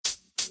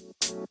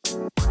Hello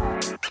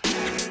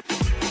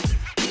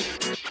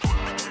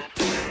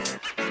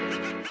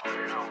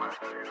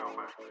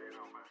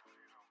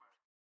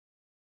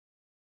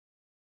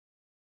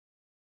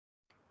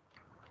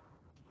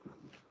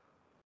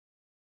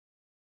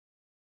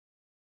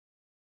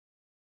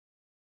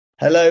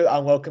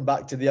and welcome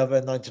back to the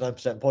Other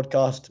 99%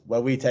 podcast,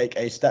 where we take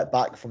a step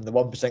back from the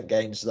 1%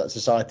 gains that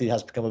society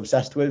has become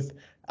obsessed with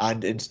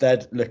and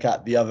instead look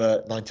at the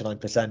other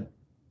 99%.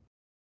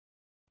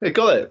 You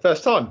got it.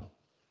 First time.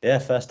 Yeah,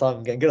 first time.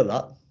 I'm getting good at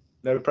that.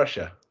 No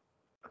pressure.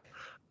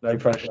 No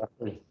pressure.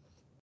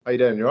 How you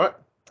doing? You all right?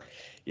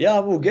 Yeah,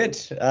 I'm all good.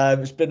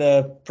 It's been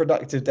a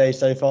productive day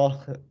so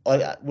far.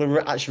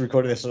 We're actually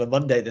recording this on a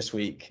Monday this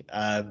week.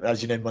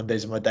 As you know,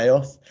 Mondays are my day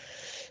off.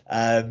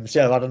 So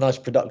yeah, I've had a nice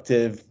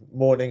productive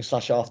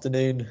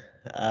morning/afternoon,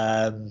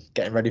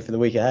 getting ready for the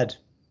week ahead.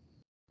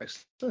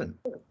 Excellent.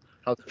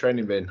 How's the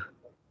training been?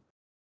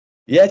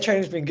 Yeah,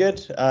 training's been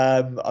good.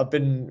 I've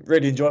been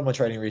really enjoying my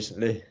training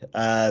recently.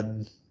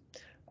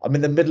 I'm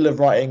in the middle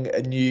of writing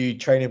a new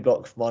training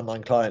block for my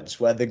online clients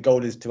where the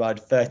goal is to add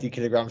 30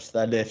 kilograms to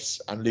their lifts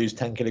and lose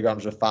 10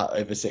 kilograms of fat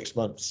over 6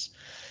 months.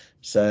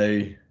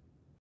 So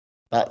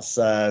that's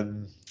what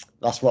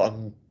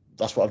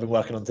I've been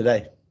working on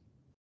today.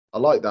 I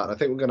like that. I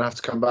think we're going to have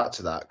to come back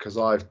to that because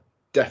I've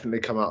definitely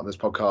come out on this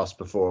podcast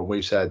before and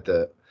we've said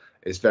that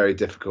it's very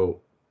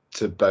difficult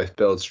to both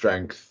build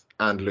strength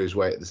and lose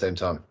weight at the same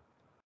time.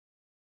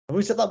 Have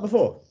we said that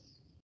before?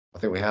 I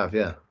think we have,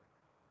 yeah.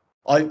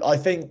 I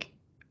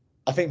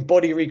think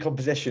body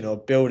recomposition or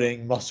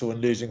building muscle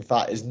and losing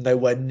fat is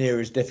nowhere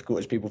near as difficult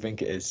as people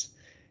think it is.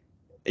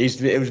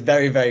 It was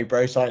very, very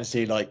bro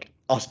sciencey. Like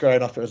us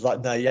growing up, it was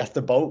like, no, you have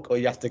to bulk or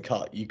you have to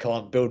cut. You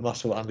can't build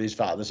muscle and lose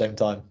fat at the same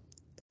time.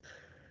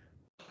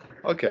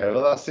 Okay,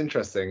 well, that's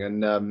interesting.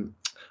 And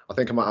I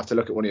think I might have to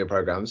look at one of your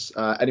programs.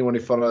 Anyone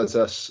who follows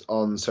us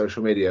on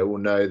social media will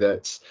know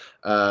that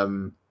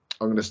I'm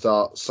going to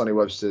start Sonny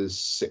Webster's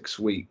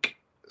 6-week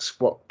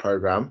squat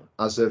program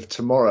as of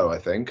tomorrow. I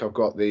think I've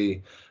got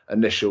the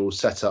initial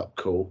setup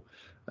call.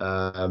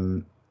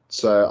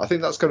 So I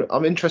think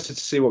I'm interested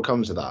to see what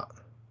comes of that.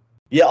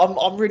 Yeah,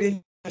 I'm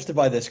really interested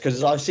by this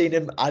because I've seen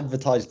him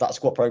advertise that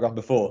squat program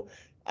before.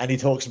 And he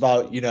talks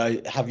about,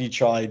 have you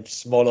tried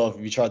smaller?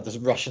 Have you tried the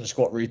Russian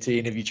squat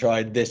routine? Have you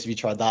tried this? Have you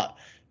tried that?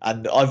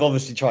 And I've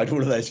obviously tried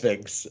all of those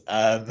things.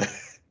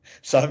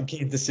 So I'm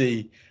keen to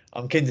see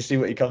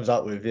what he comes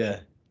out with. Yeah.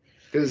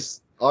 Because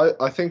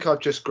I think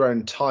I've just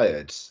grown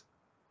tired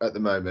at the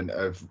moment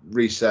of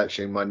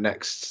researching my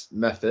next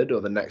method or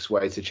the next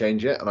way to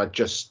change it. And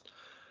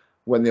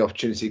when the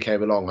opportunity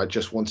came along, I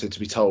just wanted to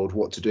be told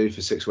what to do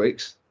for 6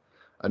 weeks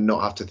and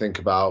not have to think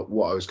about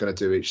what I was going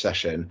to do each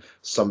session.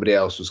 Somebody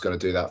else was going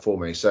to do that for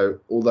me. So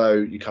although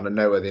you kind of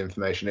know where the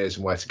information is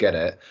and where to get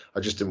it,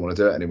 I just didn't want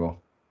to do it anymore.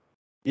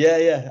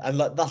 Yeah. And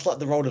that's like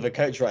the role of a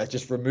coach, right? It's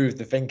just remove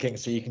the thinking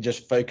so you can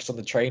just focus on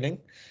the training.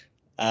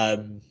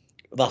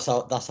 That's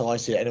how I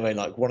see it anyway.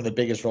 Like one of the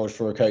biggest roles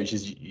for a coach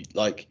is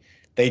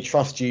they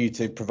trust you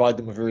to provide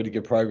them with a really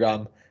good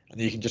program and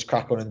you can just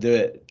crack on and do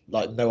it.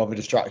 Like no other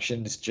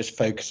distractions, just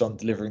focus on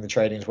delivering the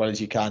training as well as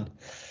you can.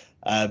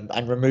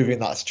 And removing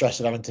that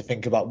stress of having to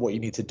think about what you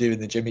need to do in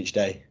the gym each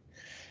day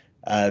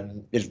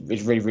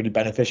is really, really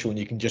beneficial, and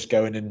you can just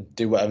go in and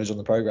do whatever's on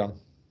the program.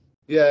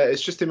 Yeah,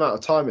 it's just the amount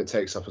of time it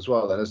takes up as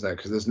well, then, isn't it?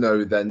 Because there's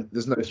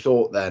no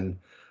thought then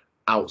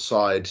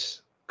outside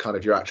kind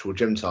of your actual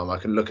gym time. I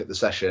can look at the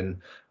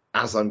session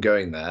as I'm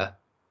going there.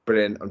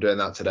 Brilliant, I'm doing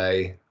that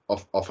today.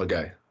 Off I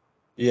go.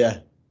 Yeah.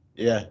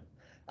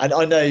 And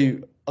I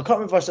can't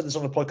remember if I said this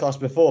on the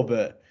podcast before,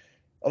 but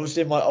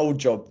obviously in my old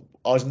job,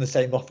 I was in the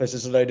same office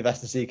as a load of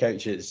S&C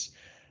coaches,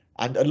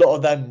 and a lot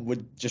of them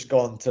would just go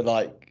on to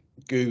like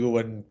Google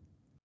and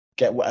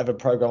get whatever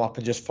program up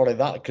and just follow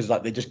that because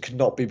like they just could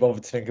not be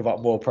bothered to think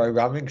about more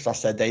programming because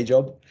that's their day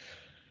job.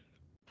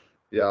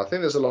 Yeah, I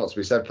think there's a lot to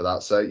be said for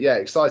that. So yeah,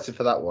 excited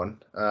for that one.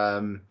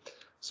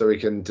 So we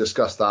can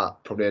discuss that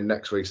probably in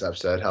next week's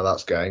episode, how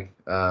that's going.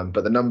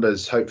 But the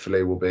numbers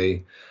hopefully will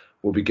be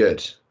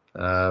good.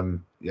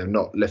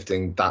 Not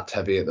lifting that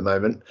heavy at the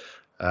moment.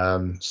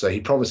 So he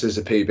promises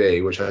a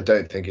PB, which I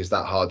don't think is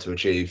that hard to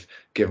achieve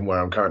given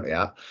where I'm currently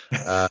at.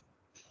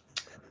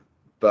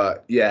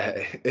 But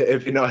yeah,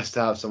 it'd be nice to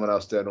have someone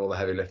else doing all the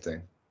heavy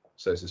lifting,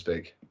 so to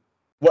speak.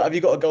 What have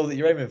you got a goal that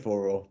you're aiming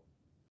for, or?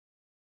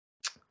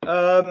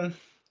 I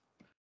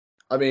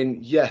mean,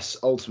 yes,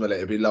 ultimately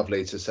it'd be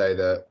lovely to say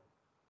that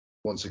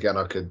once again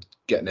I could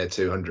get near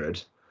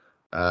 200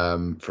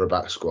 for a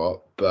back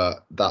squat,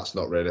 but that's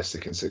not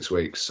realistic in 6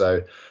 weeks.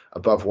 So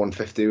above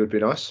 150 would be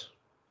nice.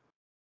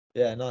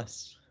 Yeah,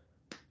 nice.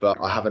 But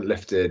I haven't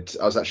lifted.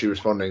 I was actually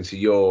responding to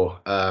your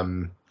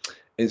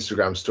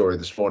Instagram story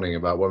this morning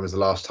about when was the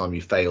last time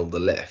you failed a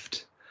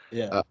lift.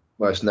 Yeah.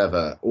 Most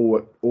never.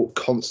 All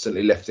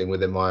constantly lifting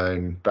within my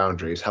own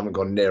boundaries. Haven't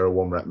gone near a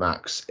 1 rep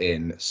max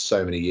in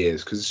so many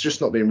years because it's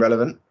just not been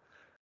relevant.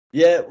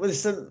 Yeah, well,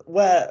 so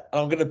where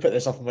I'm going to put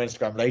this up on my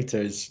Instagram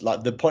later is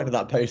like the point of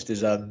that post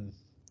is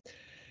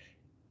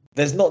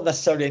there's not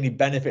necessarily any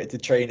benefit to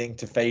training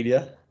to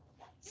failure.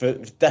 for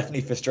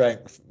definitely for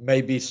strength,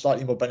 maybe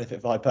slightly more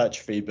benefit for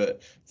hypertrophy,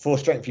 but for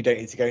strength you don't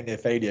need to go near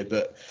failure.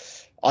 But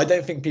I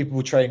don't think people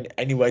will train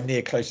anywhere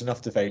near close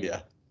enough to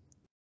failure.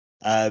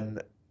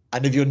 And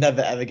if you're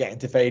never ever getting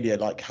to failure,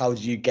 like how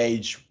do you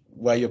gauge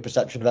where your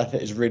perception of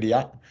effort is really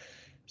at?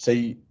 So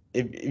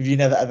if you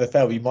never ever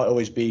fail, you might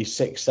always be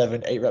 6,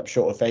 7, 8 reps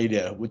short of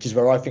failure, which is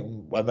where I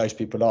think where most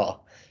people are.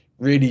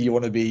 Really, you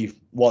want to be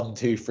 1,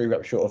 2, 3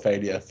 reps short of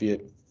failure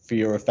for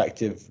your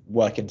effective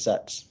working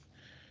sets.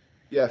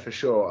 Yeah, for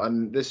sure.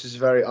 And this is a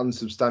very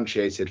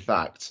unsubstantiated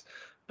fact,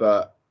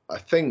 but I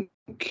think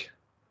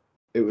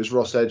it was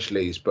Ross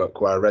Edgley's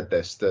book where I read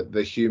this, that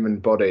the human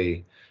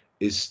body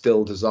is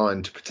still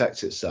designed to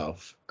protect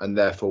itself, and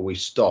therefore we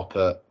stop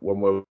at when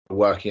we're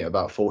working at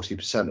about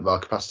 40% of our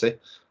capacity.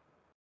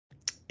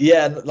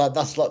 Yeah, and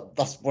that's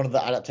one of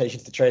the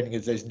adaptations to training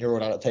is those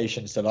neural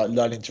adaptations. So like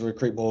learning to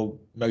recruit more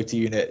motor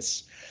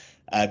units.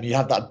 You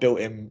have that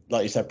built-in,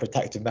 like you said,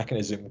 protective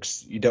mechanism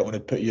because you don't want to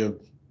put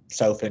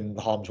yourself in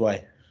harm's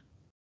way.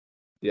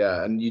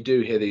 Yeah, and you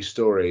do hear these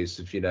stories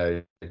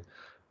of,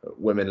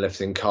 women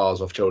lifting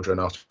cars off children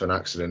after an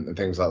accident and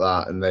things like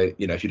that. And they,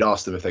 if you'd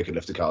asked them if they could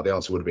lift a car, the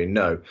answer would have been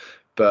no.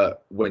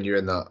 But when you're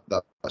in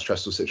that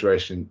stressful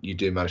situation, you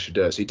do manage to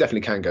do it. So you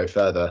definitely can go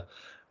further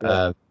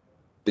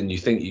than you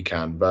think you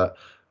can. But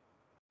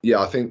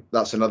yeah, I think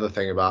that's another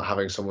thing about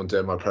having someone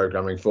doing my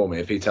programming for me.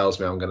 If he tells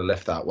me I'm going to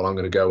lift that, well, I'm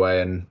going to go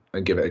away and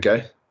give it a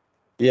go.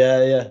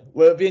 Yeah.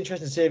 Well, it'd be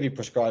interesting to see if he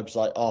prescribes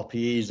like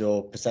RPEs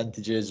or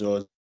percentages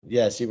or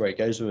see where he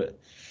goes with it.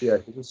 Yeah,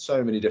 because there's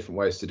so many different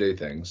ways to do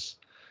things.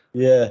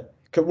 Yeah.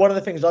 One of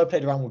the things I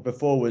played around with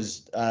before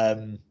was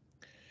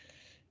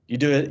you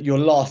do your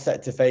last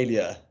set to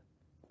failure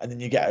and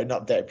then you get an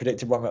updated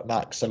predicted 1 rep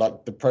max. So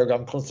like the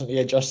program constantly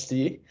adjusts to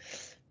you,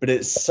 but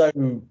it's so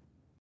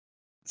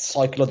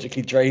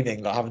psychologically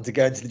draining, like having to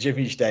go into the gym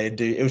each day and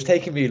it was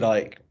taking me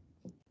like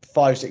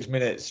 5-6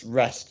 minutes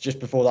rest just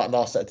before that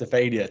last set to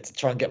failure to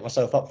try and get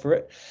myself up for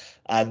it.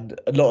 And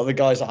a lot of the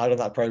guys I had on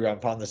that program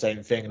found the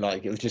same thing.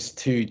 Like it was just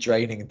too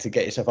draining to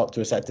get yourself up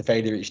to a set to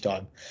failure each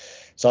time.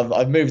 So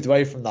I've moved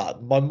away from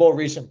that. My more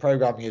recent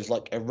programming is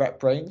like a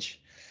rep range.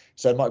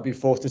 So it might be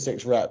 4 to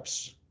 6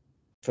 reps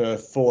for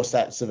 4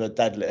 sets of a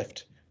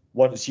deadlift.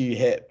 Once you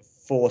hit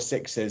 4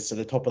 sixes, so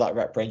the top of that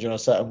rep range on a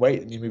certain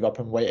weight, and you move up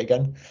in weight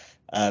again.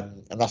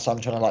 And that's how I'm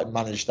trying to like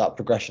manage that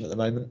progression at the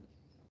moment.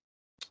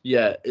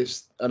 Yeah,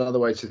 it's another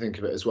way to think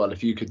of it as well.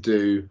 If you could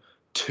do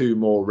 2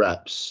 more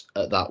reps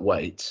at that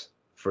weight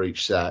for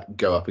each set,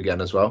 go up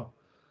again as well.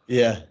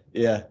 Yeah.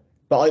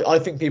 But I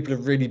think people are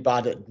really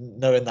bad at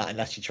knowing that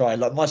unless you try.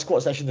 Like my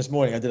squat session this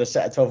morning, I did a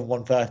set of 12 and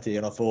 130,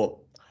 and I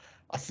thought,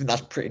 I think that's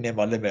pretty near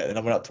my limit. And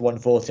I went up to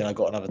 140 and I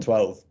got another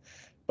 12.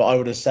 But I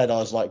would have said I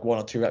was like 1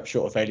 or 2 reps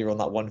short of failure on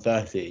that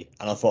 130,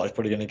 and I thought I was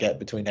probably going to get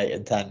between 8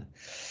 and 10.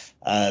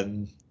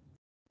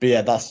 But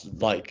yeah, that's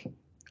like,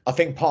 I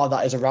think part of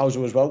that is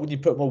arousal as well. When you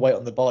put more weight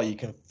on the bar, you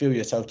can feel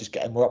yourself just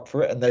getting more up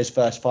for it, and those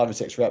first 5 or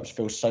 6 reps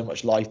feel so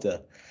much lighter.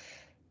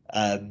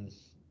 But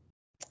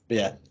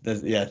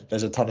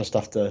there's a ton of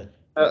stuff to.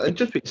 And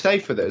just be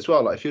safe with it as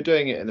well. Like if you're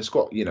doing it in a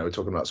squat, we're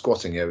talking about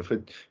squatting here. If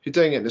you're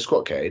doing it in a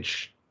squat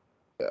cage,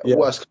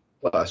 worst,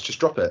 just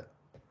drop it.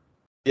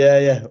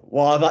 Yeah.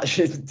 Well, I've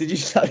actually. Did you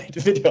see the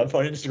video up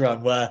on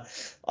Instagram where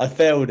I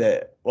failed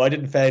it? Well, I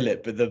didn't fail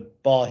it, but the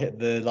bar hit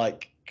the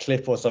like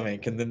clip or something,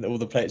 and then all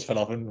the plates fell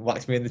off and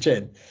whacked me in the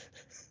chin.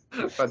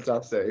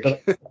 Fantastic.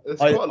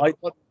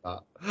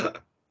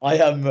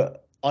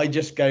 I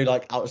just go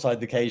like outside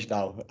the cage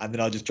now, and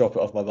then I just drop it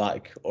off my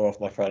back or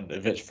off my front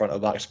if it's front or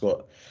back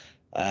squat.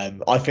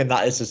 I think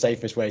that is the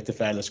safest way to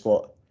fail a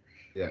squat.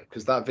 Yeah,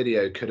 because that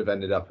video could have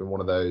ended up in one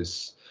of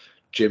those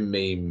gym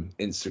meme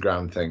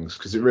Instagram things,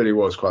 because it really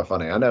was quite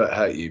funny. I know it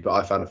hurt you, but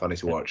I found it funny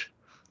to watch.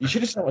 You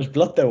should have seen how much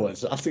blood there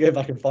was. I have to go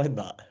back and find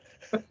that.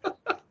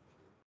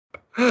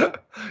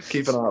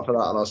 Keep an eye out for that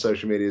on our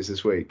social medias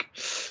this week.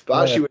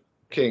 But actually, we're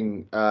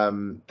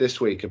talking this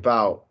week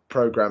about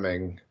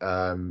programming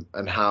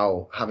and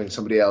how having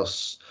somebody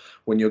else,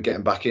 when you're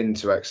getting back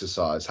into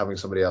exercise, having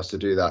somebody else to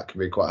do that can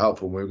be quite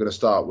helpful. And we're going to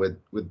start with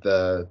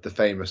the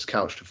famous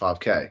Couch to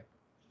 5K.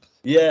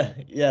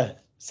 Yeah.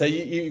 So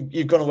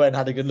you've gone away and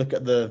had a good look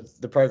at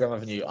the program,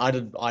 haven't you? I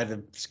had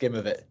a skim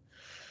of it.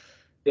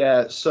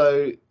 Yeah.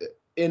 So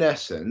in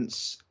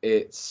essence,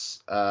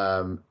 it's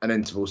an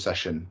interval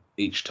session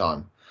each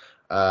time.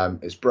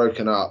 It's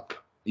broken up.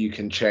 You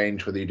can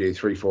change whether you do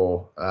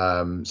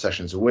 3-4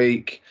 sessions a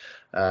week.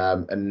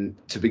 And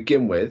to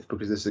begin with,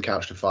 because this is a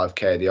Couch to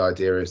 5K, the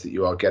idea is that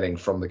you are getting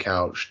from the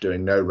couch,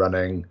 doing no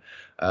running.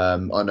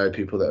 I know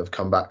people that have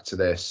come back to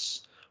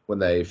this when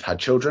they've had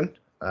children.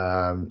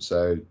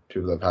 So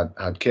people that have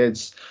had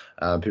kids,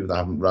 people that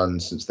haven't run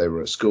since they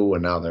were at school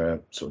and now they're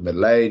sort of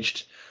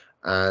middle-aged.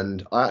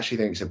 And I actually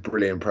think it's a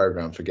brilliant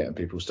program for getting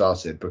people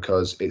started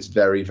because it's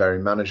very, very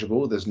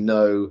manageable. There's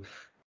no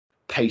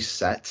pace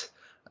set.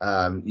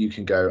 You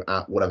can go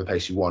at whatever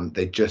pace you want.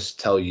 They just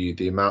tell you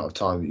the amount of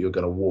time that you're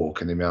going to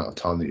walk and the amount of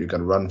time that you're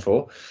going to run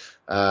for.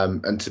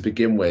 And to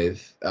begin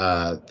with,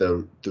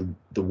 the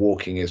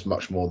walking is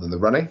much more than the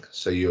running.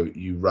 So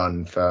you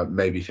run for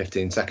maybe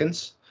 15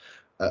 seconds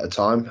at a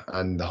time,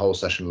 and the whole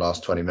session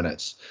lasts 20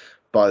 minutes.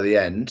 By the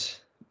end,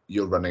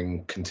 you're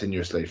running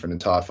continuously for an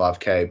entire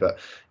 5K, but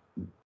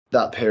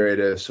that period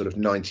of sort of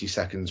 90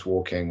 seconds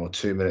walking or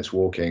 2 minutes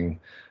walking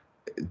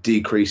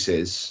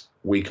decreases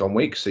week on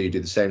week. So you do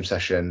the same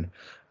session,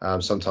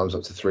 sometimes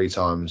up to 3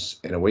 times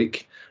in a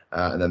week.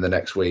 And then the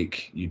next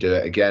week you do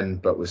it again,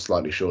 but with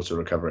slightly shorter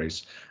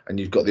recoveries. And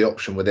you've got the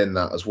option within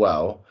that as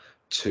well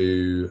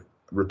to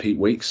repeat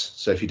weeks.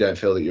 So if you don't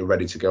feel that you're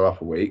ready to go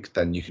up a week,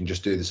 then you can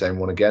just do the same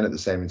one again at the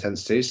same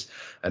intensities.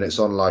 And it's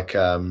on like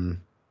an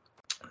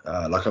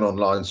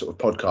online sort of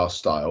podcast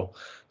style.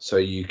 So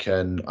you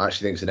can, I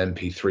actually think it's an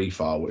MP3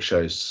 file, which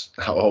shows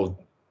how old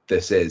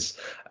this is.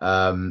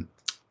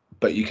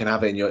 But you can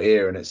have it in your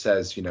ear and it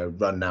says,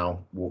 run now,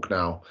 walk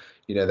now.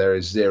 There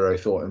is zero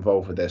thought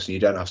involved with this. So you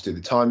don't have to do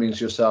the timings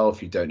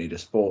yourself. You don't need a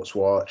sports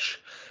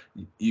watch.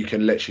 You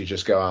can literally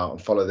just go out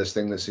and follow this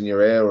thing that's in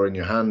your ear or in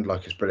your hand.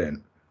 Like, it's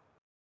brilliant.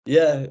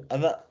 Yeah,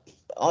 and that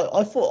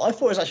I thought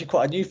it was actually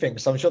quite a new thing.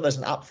 So I'm sure there's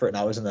an app for it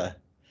now, isn't there?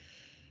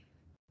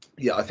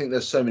 Yeah, I think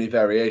there's so many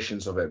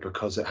variations of it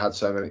because it had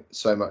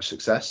so much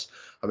success.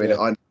 I mean,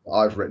 Yeah.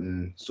 I've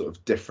written sort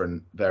of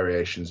different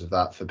variations of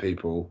that for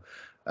people,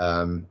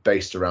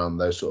 based around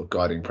those sort of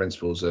guiding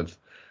principles of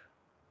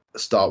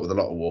start with a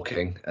lot of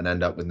walking and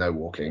end up with no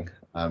walking.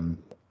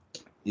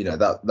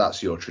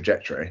 That's your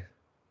trajectory.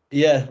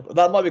 Yeah,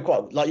 that might be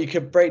quite like you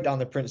could break down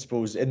the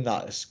principles in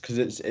that because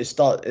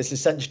it's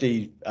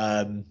essentially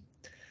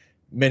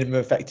minimum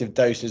effective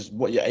dose is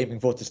what you're aiming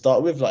for to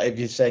start with. Like if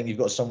you're saying you've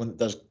got someone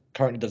that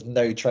currently does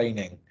no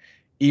training,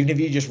 even if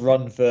you just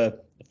run for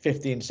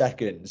 15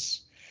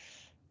 seconds,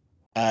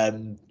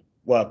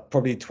 well,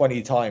 probably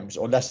 20 times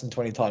or less than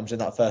 20 times in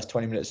that first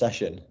 20-minute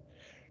session,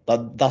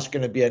 that's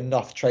going to be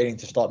enough training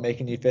to start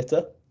making you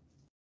fitter.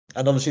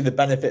 And obviously the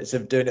benefits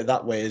of doing it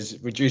that way is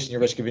reducing your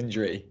risk of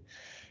injury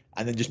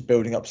and then just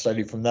building up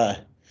slowly from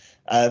there.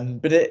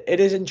 But it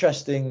is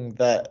interesting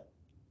that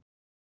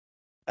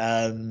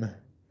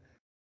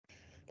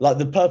like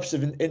the purpose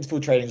of interval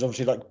training is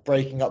obviously like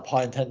breaking up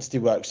high intensity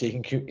work so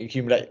you can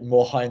accumulate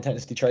more high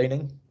intensity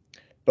training.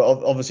 But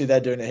obviously they're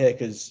doing it here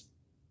because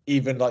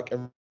even like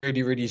a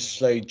really, really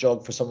slow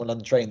jog for someone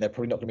untrained, they're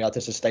probably not going to be able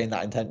to sustain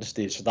that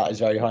intensity. So that is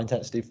very high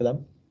intensity for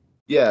them.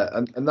 Yeah,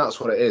 and that's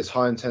what it is.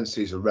 High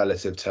intensity is a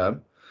relative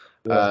term.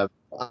 Yeah.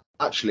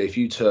 Actually, if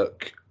you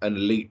took an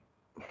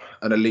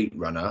elite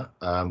runner,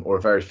 or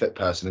a very fit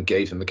person and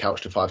gave them the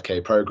Couch to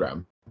 5K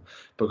program,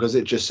 because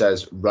it just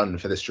says run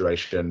for this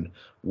duration,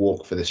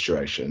 walk for this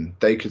duration,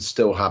 they could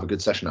still have a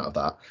good session out of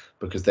that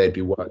because they'd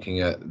be working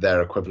at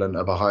their equivalent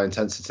of a high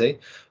intensity.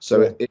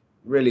 So Yeah. it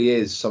really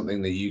is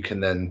something that you can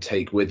then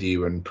take with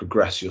you and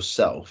progress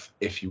yourself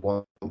if you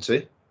want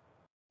to.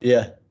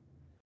 Yeah.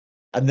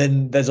 And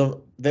then there's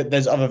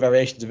other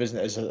variations of, isn't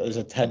it? There's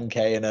a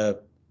 10K and a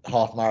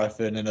half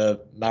marathon and a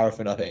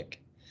marathon, I think.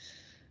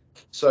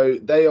 So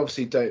they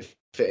obviously don't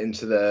fit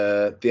into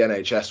the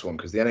NHS one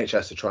because the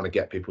NHS are trying to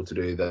get people to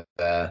do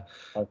their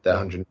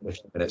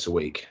 150 minutes a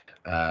week.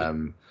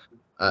 And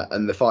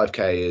the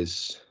 5K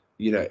is,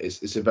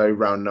 it's a very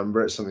round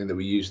number. It's something that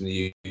we use in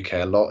the UK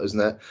a lot,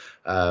 isn't it?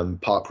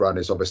 Park Run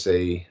is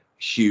obviously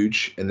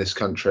huge in this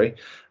country,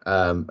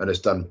 and has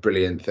done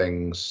brilliant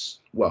things,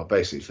 well,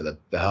 basically for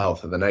the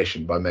health of the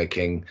nation by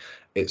making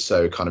it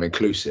so kind of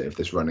inclusive,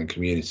 this running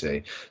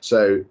community.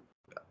 So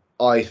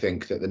I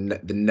think that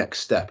the next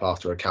step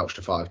after a Couch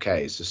to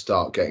 5K is to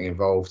start getting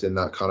involved in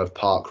that kind of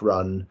park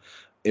run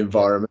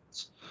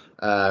environment.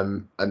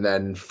 And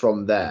then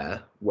from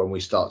there, when we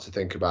start to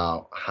think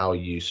about how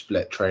you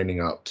split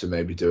training up to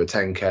maybe do a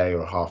 10K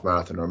or a half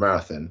marathon or a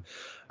marathon,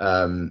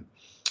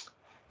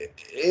 it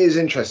is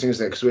interesting,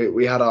 isn't it? Because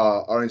we had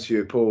our interview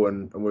with Paul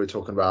and we were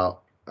talking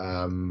about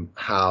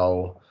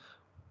how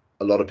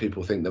a lot of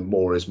people think that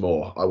more is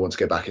more. I want to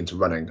get back into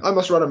running. I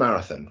must run a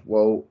marathon.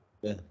 Well,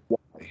 yeah.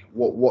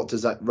 What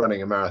does that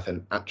running a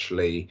marathon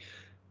actually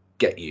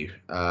get you,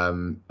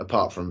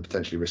 apart from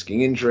potentially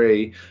risking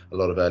injury, a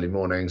lot of early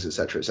mornings,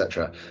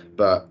 etc.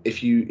 But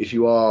if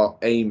you are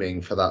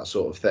aiming for that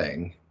sort of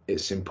thing,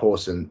 it's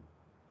important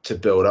to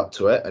build up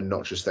to it and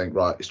not just think,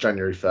 right, it's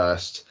January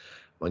 1st,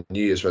 my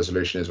New Year's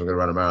resolution is we're going to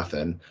run a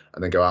marathon,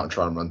 and then go out and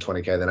try and run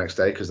 20K the next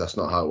day, because that's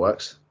not how it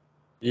works.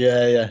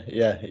 Yeah,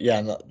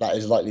 and that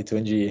is likely to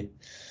injure you.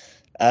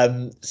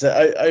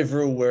 So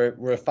overall,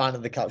 we're a fan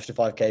of the Couch to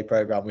 5K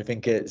program. We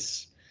think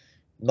it's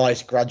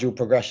nice gradual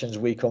progressions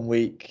week on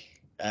week,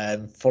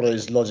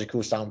 follows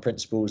logical sound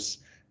principles.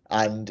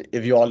 And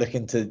if you are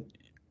looking to,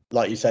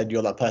 like you said,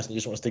 you're that person who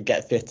just wants to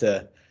get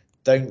fitter,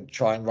 don't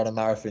try and run a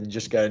marathon.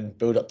 Just go and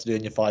build up to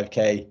doing your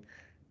 5K,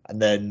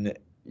 and then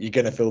you're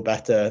going to feel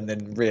better, and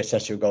then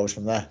reassess your goals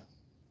from there.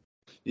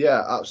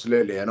 Yeah,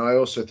 absolutely. And I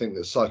also think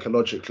that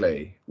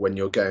psychologically, when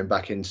you're going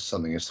back into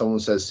something, if someone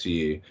says to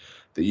you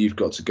that you've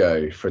got to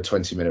go for a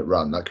 20-minute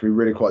run, that can be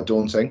really quite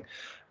daunting.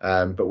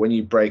 But when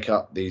you break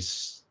up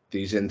these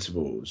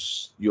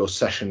intervals, your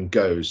session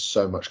goes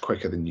so much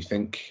quicker than you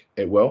think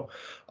it will.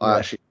 I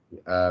actually,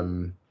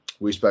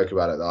 we spoke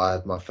about it, that I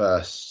had my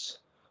first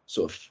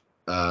sort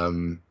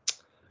of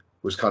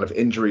was kind of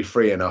injury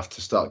free enough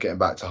to start getting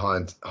back to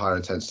higher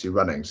intensity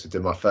running. So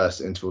did my first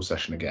interval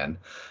session again,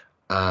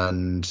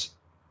 and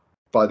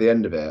by the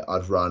end of it,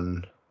 I'd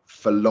run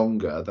for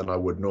longer than I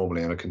would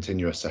normally in a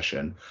continuous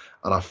session,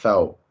 and I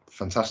felt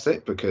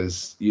fantastic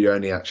because you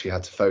only actually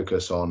had to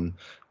focus on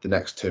the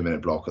next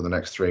 2-minute block or the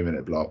next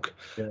 3-minute block.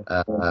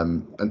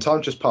 And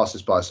time just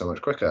passes by so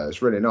much quicker.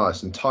 It's really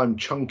nice. And time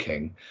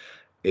chunking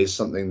is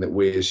something that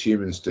we as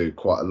humans do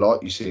quite a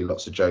lot. You see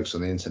lots of jokes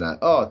on the internet.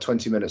 Oh,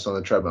 20 minutes on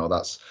the treadmill,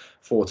 that's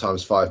 4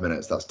 times 5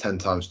 minutes, that's 10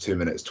 times 2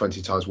 minutes,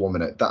 20 times 1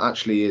 minute. That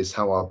actually is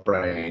how our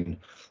brain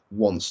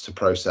wants to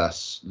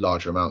process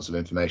larger amounts of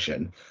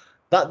information.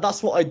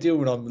 That's what I do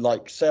when I'm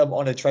like, say I'm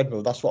on a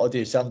treadmill. That's what I'll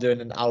do. Say I'm doing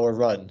an hour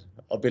run.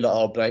 I'll be like,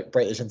 I'll break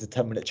this into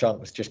 10-minute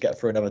chunks. Just get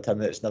through another 10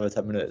 minutes, another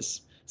 10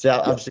 minutes. So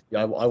yeah, absolutely,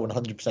 I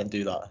 100%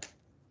 do that.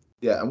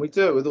 Yeah, and we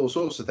do it with all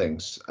sorts of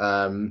things.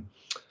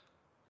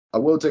 I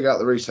will dig out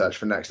the research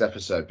for next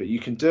episode, but you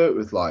can do it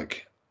with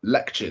like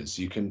lectures.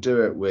 You can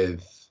do it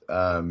with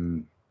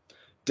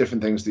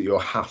different things that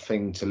you're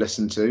having to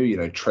listen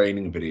to,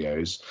 training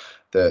videos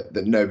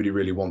that nobody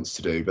really wants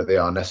to do, but they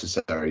are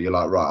necessary. You're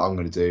like, right, I'm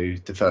going to do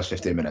the first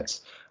 15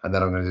 minutes and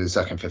then I'm going to do the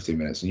second 15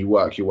 minutes. And you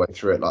work your way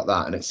through it like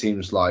that. And it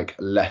seems like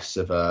less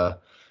of a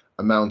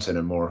mountain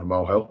and more of a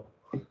molehill.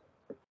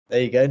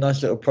 There you go.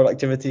 Nice little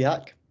productivity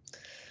hack.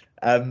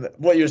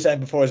 What you were saying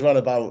before as well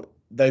about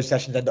those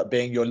sessions end up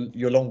being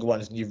your longer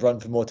ones and you've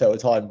run for more total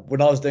time.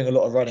 When I was doing a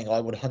lot of running,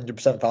 I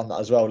 100% found that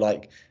as well.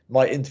 Like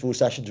my interval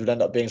sessions would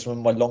end up being some of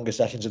my longer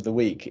sessions of the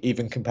week,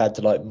 even compared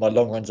to like my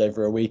long runs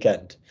over a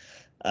weekend.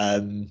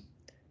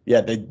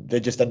 They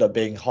just end up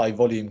being high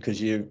volume because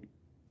you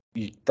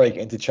break it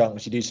into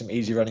chunks, you do some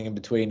easy running in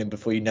between, and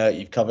before you know it,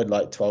 you've covered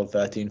like 12,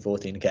 13,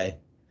 14K.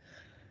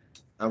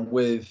 And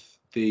with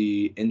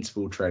the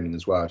interval training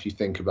as well, if you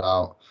think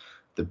about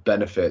the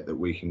benefit that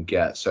we can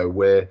get. So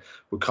we're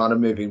kind of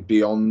moving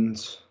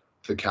beyond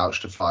the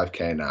couch to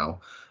 5K now.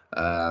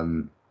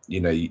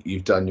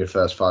 You've done your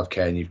first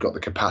 5K and you've got the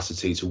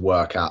capacity to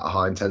work at a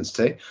high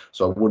intensity.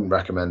 So I wouldn't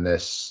recommend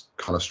this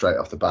kind of straight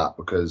off the bat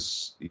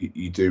because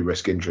you do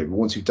risk injury. But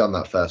once you've done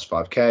that first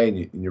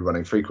 5K and you're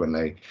running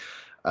frequently,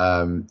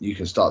 you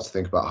can start to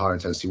think about higher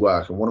intensity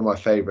work. And one of my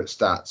favorite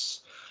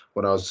stats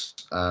when I was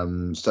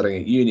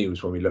studying at uni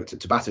was when we looked at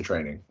Tabata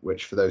training,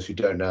 which for those who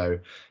don't know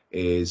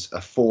is a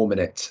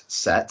 4-minute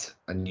set,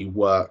 and you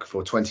work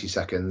for 20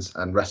 seconds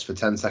and rest for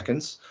 10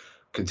 seconds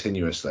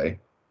continuously.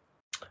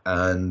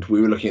 And we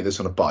were looking at this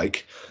on a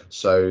bike.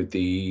 So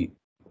the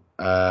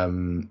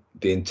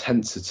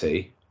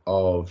intensity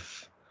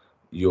of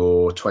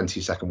your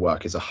 20-second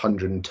work is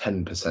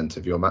 110%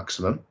 of your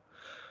maximum.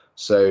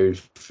 So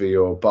for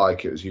your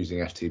bike, it was using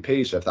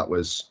FTP. So if that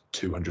was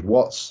 200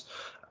 watts,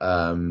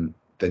 then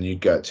you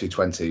get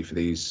 220 for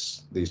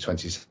these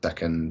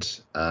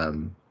 20-second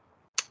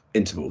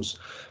intervals.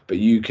 But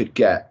you could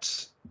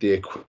get the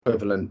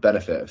equivalent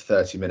benefit of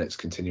 30 minutes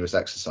continuous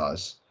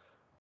exercise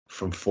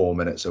from 4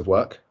 minutes of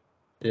work.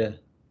 Yeah.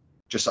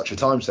 Just such a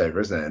time saver,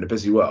 isn't it? In a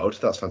busy world,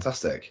 that's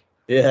fantastic.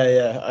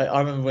 Yeah. I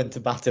remember when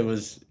Tabata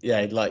was,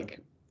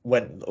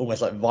 went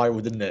almost like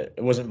viral, didn't it?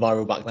 It wasn't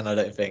viral back then, I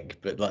don't think,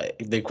 but like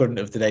the equivalent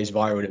of today's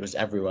viral, it was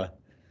everywhere.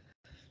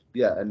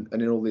 Yeah, and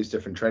in all these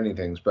different training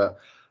things. But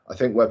I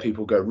think where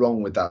people go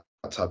wrong with that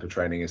type of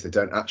training is they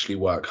don't actually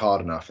work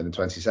hard enough in the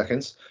 20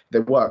 seconds. They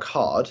work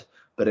hard,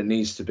 but it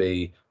needs to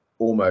be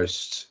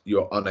almost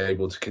you're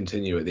unable to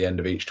continue at the end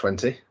of each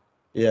 20.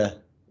 Yeah.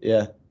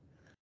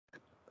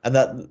 And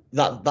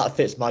that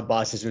fits my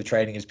biases with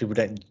training, is people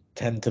don't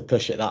tend to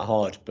push it that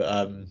hard. But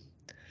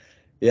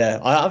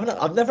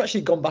I've never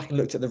actually gone back and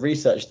looked at the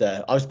research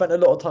there. I've spent a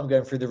lot of time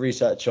going through the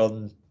research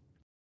on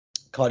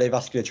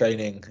cardiovascular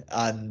training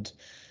and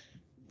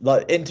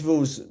like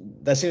intervals.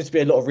 There seems to be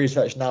a lot of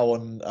research now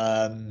on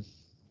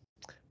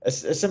a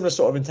similar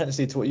sort of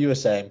intensity to what you were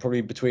saying,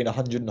 probably between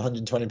 100 and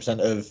 120%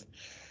 of.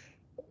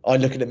 I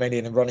look at it mainly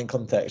in a running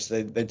context.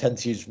 They tend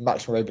to use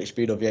maximum aerobic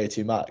speed or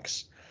VO2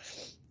 max.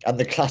 And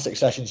the classic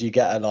sessions you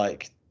get are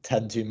like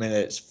 10-2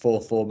 minutes,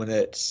 4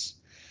 minutes,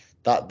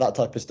 that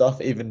type of stuff,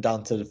 even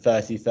down to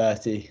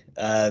 30-30.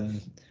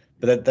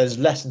 But there's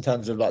less in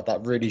terms of like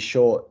that really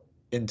short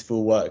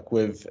interval work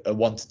with a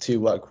 1-to-2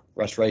 work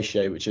rest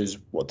ratio, which is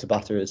what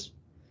Tabata is.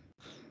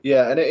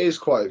 Yeah, and it is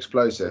quite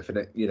explosive, and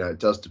it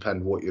does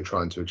depend what you're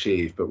trying to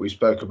achieve. But we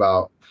spoke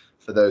about,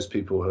 for those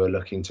people who are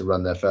looking to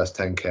run their first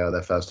 10K or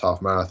their first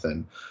half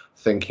marathon,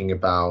 thinking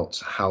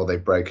about how they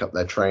break up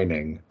their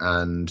training.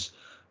 And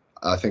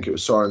I think it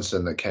was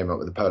Sorensen that came up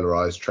with the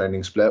polarized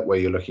training split, where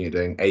you're looking at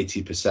doing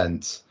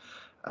 80%.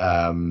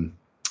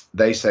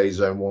 They say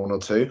zone 1 or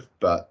 2,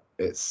 but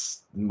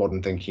it's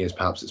modern thinking is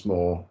perhaps it's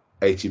more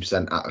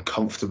 80% at a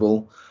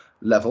comfortable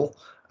level,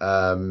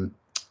 and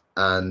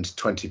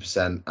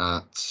 20%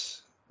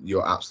 at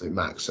your absolute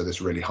max. So this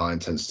really high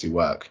intensity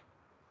work.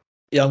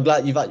 Yeah, I'm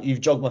glad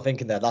you've jogged my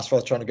thinking there. That's what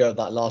I was trying to go with.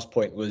 That last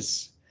point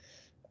was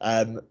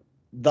that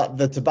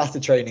the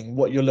Tabata training.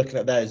 What you're looking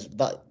at there is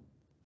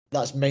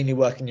that's mainly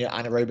working your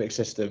anaerobic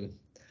system.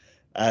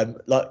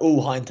 Like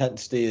all high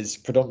intensity is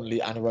predominantly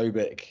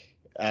anaerobic,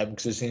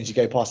 because as soon as you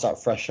go past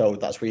that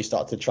threshold, that's where you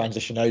start to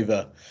transition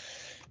over.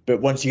 But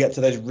once you get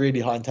to those really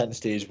high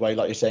intensities where,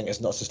 like you're saying,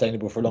 it's not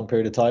sustainable for a long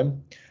period of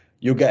time,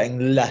 you're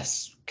getting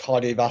less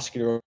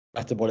cardiovascular or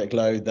metabolic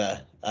load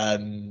there,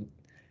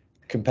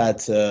 compared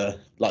to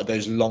like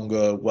those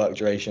longer work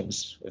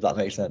durations, if that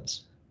makes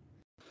sense.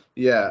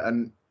 Yeah,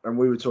 and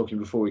we were talking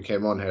before we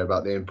came on here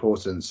about the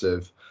importance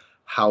of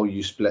how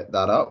you split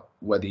that up,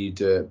 whether you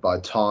do it by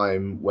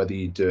time, whether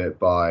you do it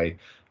by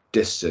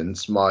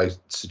distance. My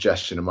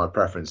suggestion and my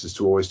preference is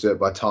to always do it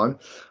by time.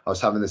 I was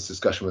having this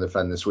discussion with a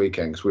friend this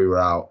weekend because we were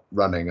out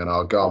running and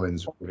our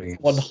Garmin's were giving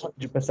us,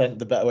 100%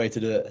 the better way to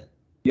do it.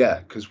 yeah,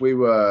 because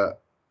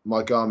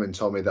my Garmin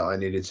told me that I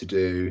needed to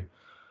do,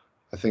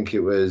 I think it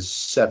was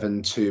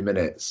 7 2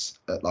 minutes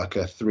at like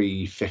a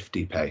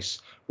 350 pace,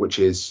 which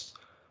is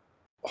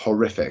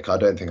horrific. I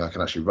don't think I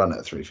can actually run at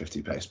a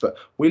 350 pace, but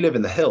we live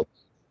in the hill.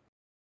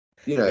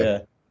 You know, Yeah,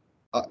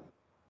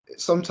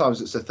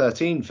 sometimes it's a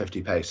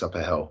 1350 pace up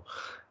a hill,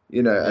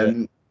 yeah,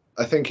 and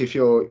I think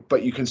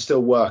but you can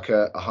still work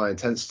at a high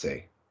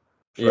intensity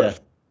for yeah,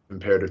 a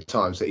period of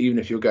time. So even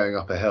if you're going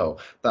up a hill,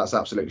 that's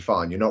absolutely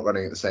fine. You're not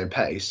running at the same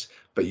pace,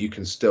 but you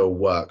can still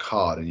work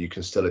hard and you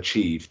can still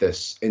achieve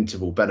this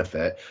interval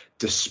benefit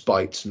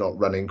despite not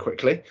running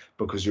quickly,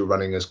 because you're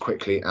running as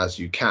quickly as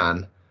you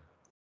can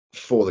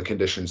for the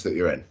conditions that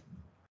you're in.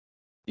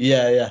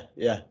 yeah.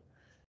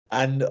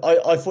 And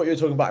I thought you were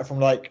talking about it from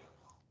like,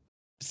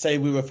 say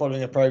we were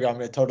following a program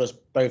and it told us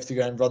both to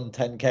go and run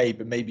 10K,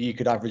 but maybe you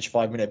could average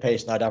 5 minute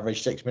pace and I'd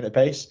average 6 minute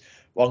pace.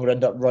 Well, I'm gonna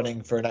end up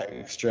running for an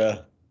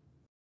extra,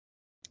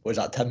 what was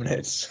that, 10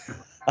 minutes?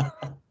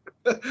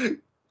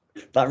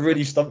 That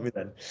really stumped me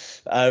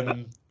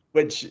then.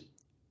 Which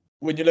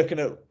when you're looking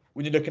at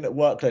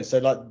workload, so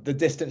like the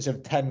distance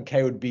of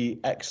 10K would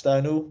be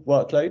external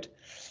workload,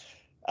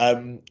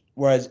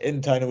 whereas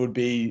internal would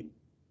be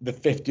the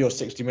 50 or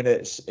 60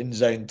 minutes in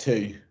zone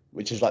 2,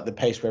 which is like the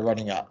pace we're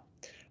running at.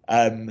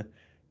 Um,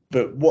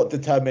 but what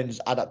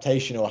determines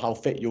adaptation or how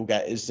fit you'll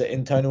get is the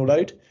internal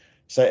load.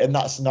 So in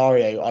that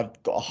scenario,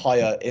 I've got a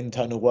higher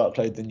internal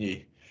workload than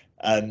you.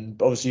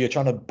 But obviously, you're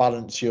trying to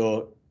balance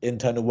your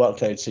internal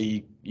workload so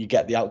you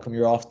get the outcome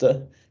you're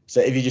after.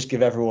 So if you just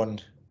give everyone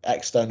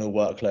external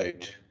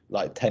workload,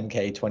 like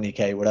 10K,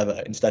 20K,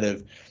 whatever, instead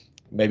of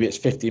maybe it's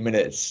 50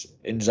 minutes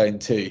in zone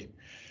 2,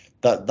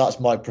 that's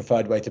my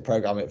preferred way to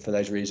program it for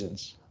those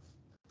reasons.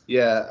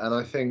 Yeah, and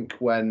I think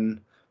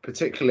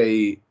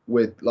particularly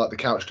with like the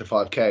Couch to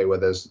 5K, where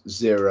there's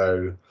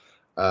zero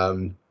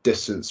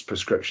distance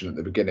prescription at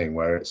the beginning,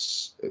 where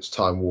it's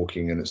time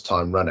walking and it's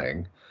time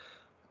running,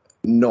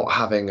 not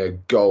having a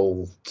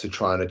goal to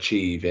try and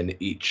achieve in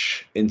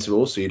each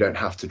interval, so you don't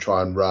have to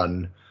try and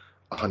run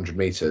 100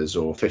 meters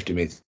or 50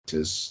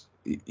 meters.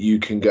 You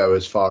can go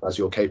as far as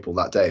you're capable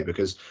that day,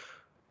 because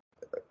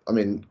I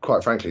mean,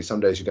 quite frankly, some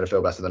days you're going to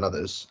feel better than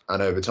others,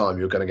 and over time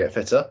you're going to get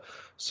fitter.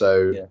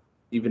 So Yeah.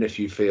 even if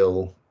you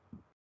feel,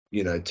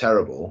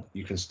 terrible,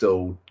 you can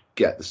still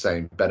get the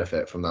same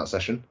benefit from that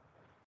session.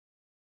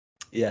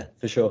 Yeah,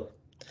 for sure.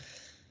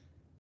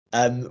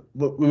 We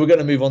were going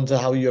to move on to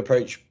how you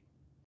approach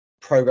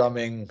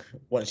programming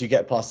once you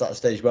get past that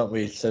stage, weren't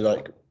we? So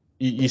like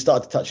you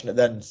started touching it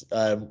then.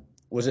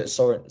 Was it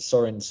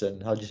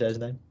Sorensen? How do you say his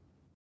name?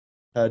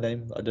 Her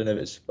name? I don't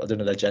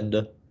know their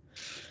gender.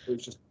 It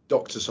was just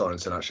Dr.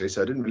 Sorensen, actually,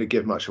 so I didn't really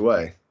give much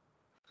away.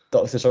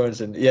 Dr.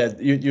 Sorensen. Yeah,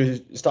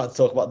 you started to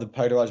talk about the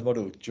polarized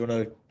model. Do you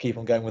want to keep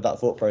on going with that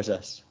thought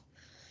process?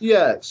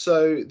 Yeah,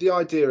 so the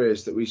idea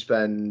is that we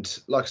spend,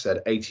 like I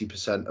said,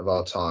 80% of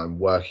our time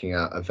working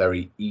at a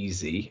very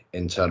easy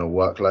internal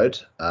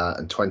workload,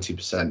 and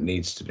 20%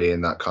 needs to be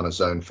in that kind of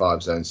zone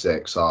 5, zone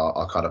 6,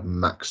 our kind of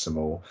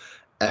maximal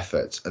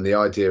effort. And the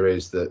idea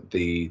is that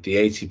the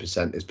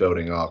 80% is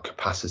building our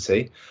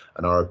capacity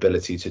and our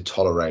ability to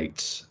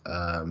tolerate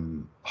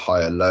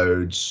higher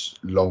loads,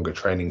 longer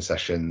training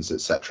sessions,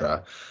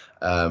 etc.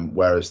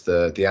 Whereas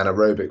the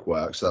anaerobic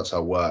work, so that's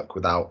our work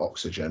without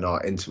oxygen,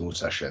 our interval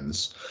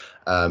sessions,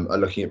 are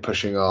looking at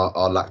pushing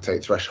our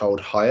lactate threshold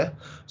higher,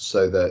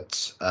 so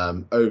that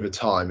over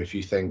time, if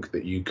you think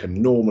that you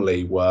can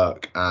normally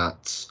work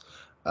at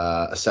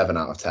a 7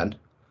 out of 10,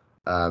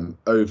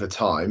 over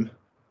time,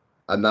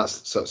 and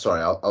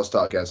sorry, I'll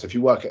start again. So if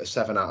you work at a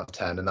 7 out of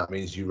 10, and that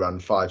means you run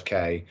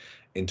 5K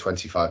in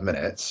 25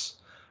 minutes,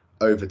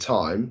 over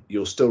time,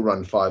 you'll still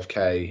run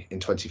 5K in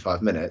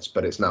 25 minutes,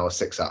 but it's now a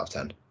 6 out of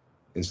 10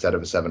 instead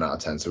of a 7 out of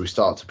 10. So we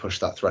start to push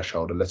that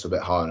threshold a little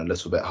bit higher and a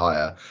little bit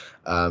higher,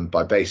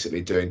 by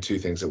basically doing two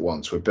things at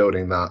once. We're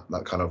building that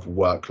kind of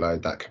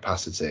workload, that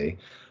capacity,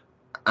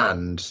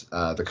 and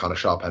the kind of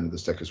sharp end of the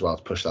stick as well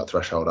to push that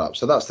threshold up.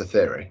 So that's the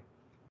theory.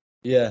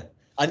 Yeah,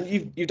 and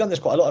you've done this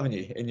quite a lot, haven't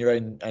you, in your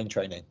own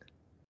training?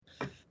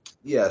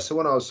 Yeah. So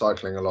when I was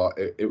cycling a lot,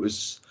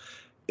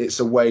 it's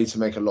a way to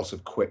make a lot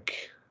of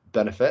quick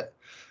benefit.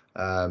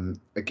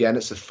 Again,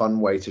 it's a fun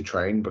way to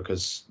train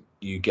because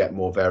you get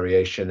more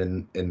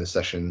variation in the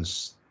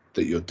sessions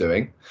that you're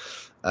doing.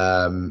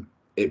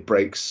 It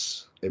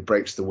breaks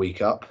the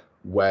week up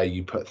where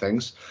you put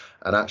things,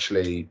 and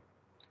actually,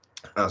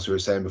 as we were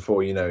saying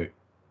before,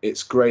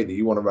 it's great that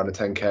you want to run a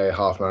 10K, a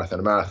half marathon,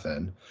 a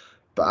marathon,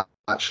 but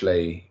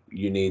actually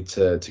you need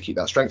to keep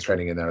that strength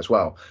training in there as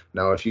well.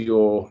 Now, if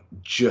you're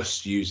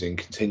just using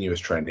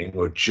continuous training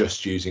or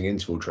just using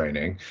interval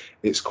training,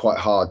 it's quite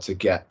hard to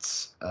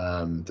get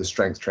the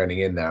strength training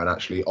in there and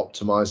actually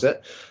optimize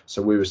it.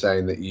 So we were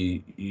saying that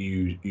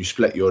you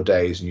split your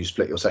days and you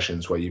split your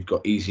sessions where you've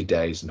got easy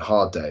days and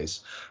hard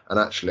days. And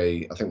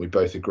actually, I think we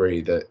both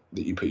agree that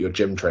you put your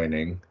gym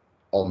training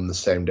on the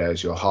same day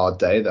as your hard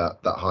day, that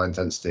high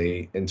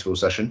intensity interval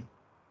session.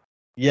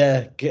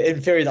 Yeah, in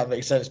theory that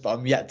makes sense, but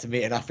I'm yet to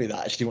meet an athlete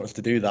that actually wants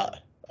to do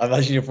that. I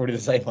imagine you're probably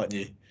the same, aren't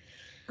you?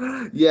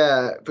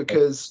 Yeah,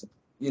 because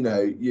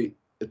you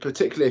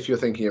particularly if you're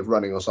thinking of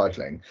running or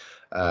cycling,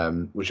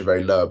 which are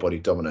very lower body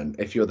dominant.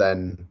 If you're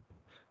then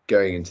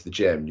going into the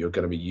gym, you're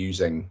going to be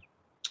using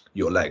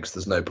your legs.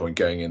 There's no point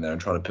going in there and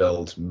trying to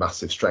build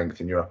massive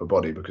strength in your upper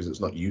body because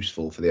it's not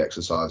useful for the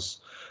exercise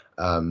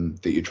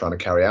that you're trying to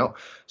carry out.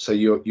 So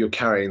you're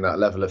carrying that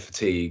level of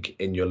fatigue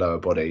in your lower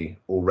body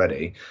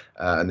already,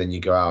 and then you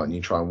go out and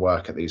you try and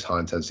work at these high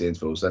intensity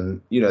intervals, and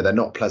they're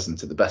not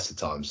pleasant at the best of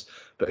times.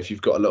 But if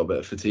you've got a little bit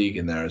of fatigue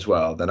in there as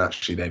well, then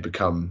actually they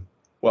become,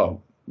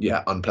 well,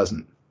 yeah,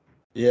 unpleasant.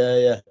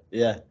 Yeah.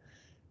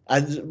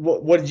 And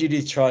what did you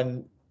do to try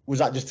and was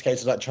that just a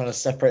case of like trying to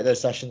separate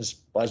those sessions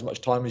by as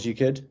much time as you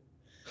could?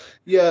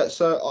 Yeah,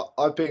 so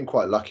I've been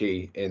quite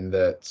lucky in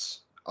that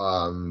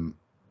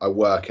I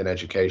work in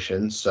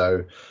education,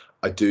 so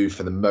I do,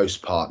 for the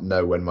most part,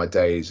 know when my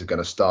days are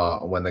going to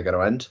start and when they're going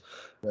to end.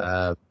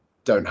 Yeah. Um,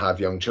 don't have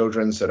young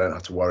children, so I don't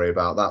have to worry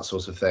about that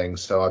sort of thing.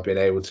 So I've been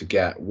able to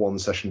get one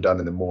session done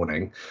in the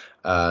morning,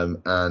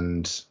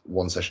 and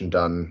one session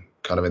done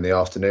kind of in the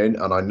afternoon.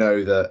 And I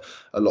know that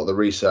a lot of the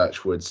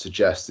research would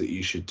suggest that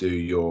you should do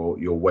your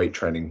weight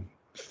training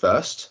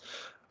first,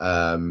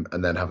 and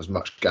then have as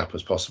much gap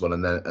as possible,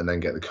 and then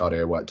get the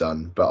cardio work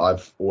done. But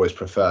I've always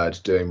preferred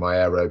doing my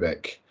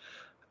aerobic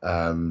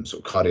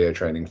sort of cardio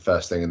training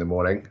first thing in the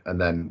morning,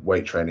 and then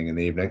weight training in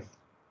the evening.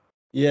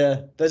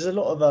 Yeah, there's a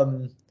lot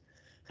of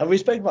have we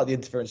spoken about the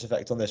interference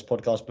effect on this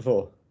podcast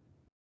before?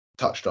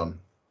 Touched on.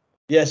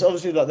 Yeah, so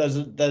obviously like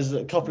there's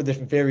a couple of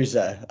different theories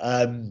there.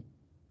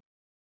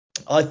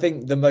 I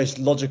think the most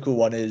logical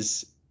one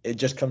is it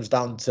just comes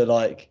down to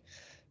like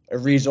a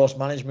resource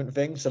management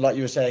thing. So like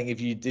you were saying,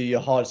 if you do your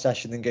hard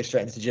session and go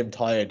straight into the gym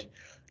tired,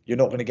 you're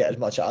not going to get as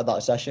much out of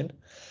that session.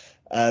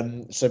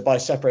 So by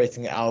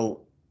separating it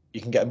out,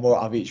 you can get more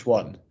out of each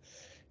one.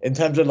 In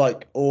terms of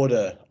like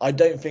order, I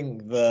don't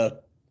think the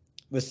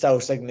cell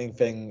signaling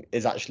thing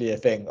is actually a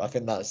thing. I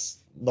think that's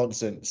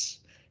nonsense.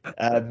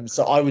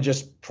 So I would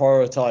just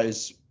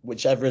prioritize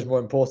whichever is more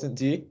important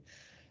to you.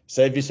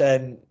 So if you're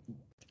saying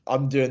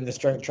I'm doing the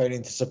strength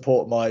training to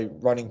support my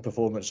running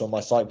performance or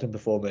my cycling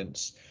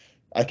performance,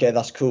 okay,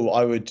 that's cool.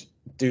 I would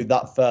do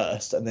that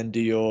first and then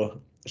do your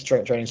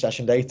strength training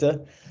session later.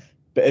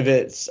 But if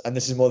it's, and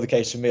this is more the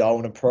case for me, I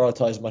want to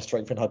prioritize my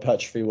strength and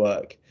hypertrophy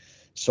work.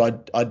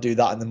 So I'd do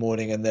that in the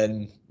morning and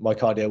then my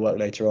cardio work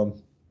later on.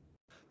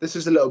 This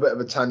is a little bit of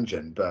a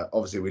tangent, but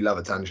obviously we love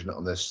a tangent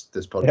on this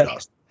Yeah.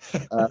 podcast.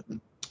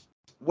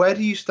 Where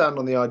do you stand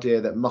on the idea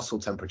that muscle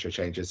temperature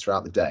changes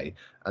throughout the day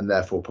and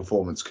therefore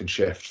performance can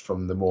shift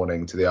from the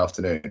morning to the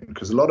afternoon?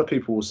 Because a lot of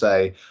people will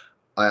say,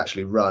 I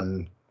actually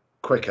run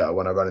quicker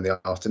when I run in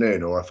the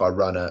afternoon, or if I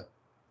run at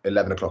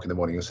 11 o'clock in the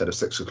morning instead of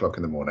 6 o'clock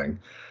in the morning,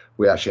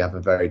 we actually have a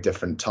very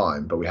different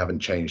time, but we haven't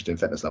changed in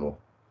fitness level.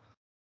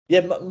 Yeah,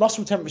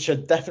 muscle temperature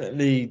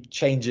definitely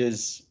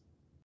changes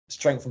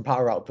strength and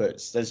power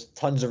outputs. There's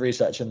tons of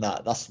research in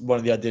that. That's one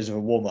of the ideas of a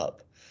warm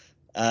up.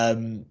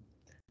 Um,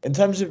 in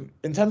terms of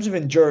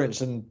endurance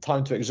and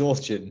time to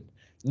exhaustion,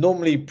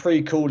 normally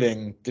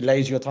pre-cooling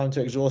delays your time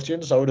to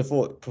exhaustion. So I would have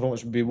thought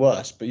performance would be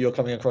worse, but you're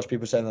coming across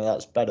people saying that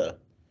that's better.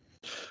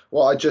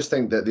 Well, I just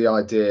think that the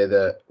idea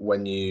that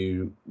when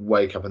you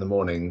wake up in the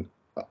morning,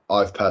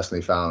 I've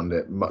personally found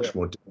it Yeah. much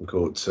more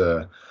difficult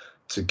to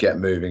get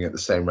moving at the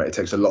same rate. It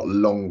takes a lot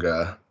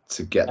longer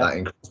to get that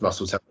increased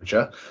muscle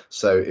temperature.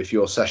 So if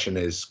your session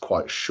is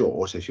quite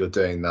short, if you're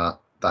doing that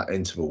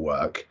interval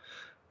work,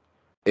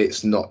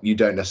 it's not, you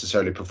don't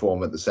necessarily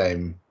perform at the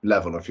same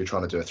level. If you're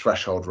trying to do a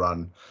threshold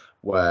run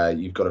where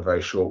you've got a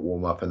very short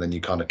warm up and then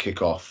you kind of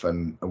kick off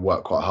and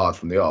work quite hard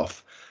from the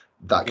off,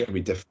 that Yeah, can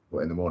be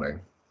difficult in the morning.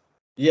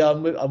 yeah,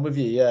 I'm with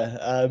you. Yeah,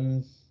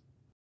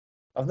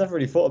 I've never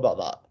really thought about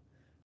that.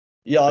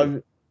 Yeah,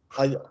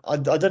 I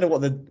don't know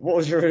what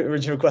was your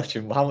original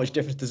question. How much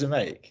difference does it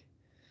make?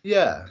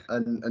 Yeah,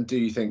 and do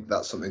you think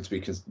that's something to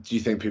be? Do you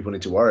think people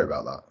need to worry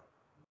about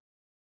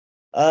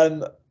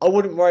that? I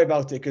wouldn't worry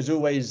about it because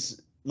always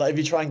like if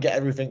you try and get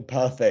everything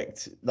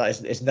perfect, like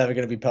it's never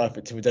going to be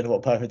perfect, and we don't know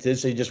what perfect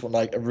is. So you just want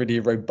like a really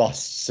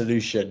robust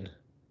solution.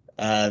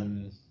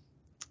 Um,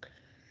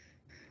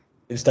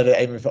 instead of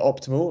aiming for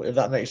optimal, if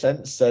that makes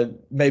sense. So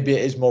maybe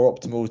it is more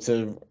optimal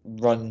to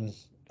run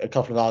a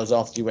couple of hours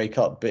after you wake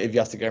up, but if you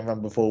have to go and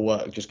run before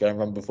work, just go and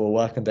run before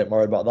work and don't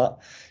worry about that.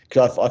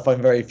 Because I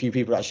find very few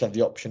people actually have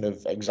the option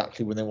of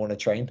exactly when they want to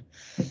train.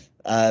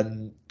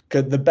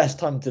 Because the best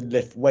time to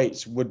lift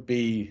weights would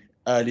be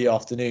early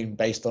afternoon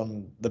based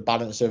on the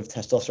balance of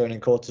testosterone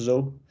and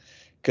cortisol,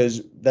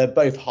 because they're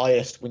both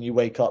highest when you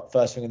wake up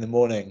first thing in the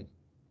morning.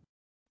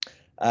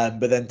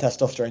 But then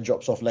testosterone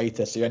drops off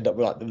later, so you end up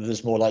with like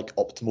there's more like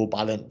optimal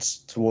balance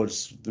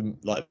towards the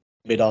like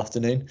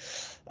mid-afternoon.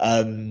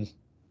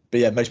 But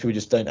yeah, most people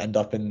just don't end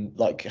up in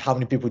like. How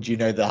many people do you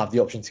know that have the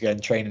option to go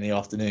and train in the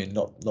afternoon?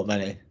 Not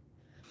many.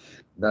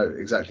 No,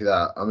 exactly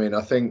that. I mean,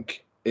 I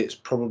think it's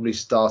probably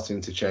starting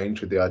to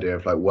change with the idea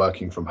of like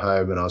working from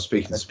home. And I was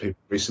speaking to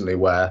people recently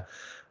where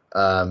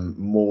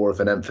more of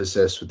an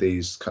emphasis with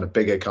these kind of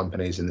bigger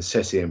companies in the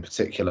city in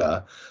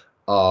particular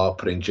are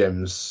putting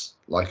gyms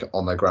like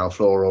on their ground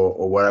floor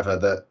or wherever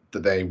that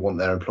they want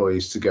their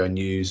employees to go and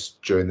use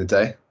during the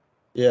day.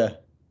 Yeah.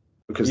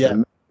 Because Yeah.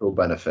 the mental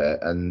benefit,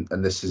 and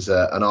this is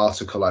an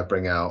article I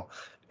bring out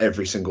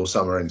every single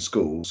summer in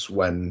schools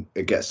when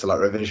it gets to like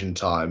revision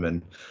time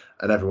and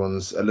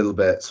everyone's a little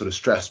bit sort of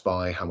stressed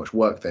by how much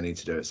work they need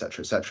to do,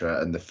 etc.,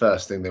 etc. And the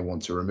first thing they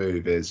want to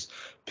remove is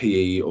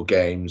PE or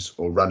games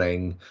or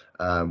running,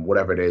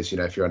 whatever it is. You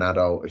know, if you're an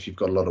adult, if you've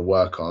got a lot of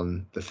work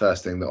on, the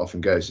first thing that often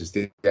goes is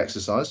the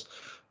exercise.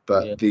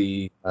 But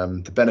the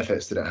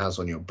benefits that it has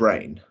on your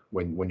brain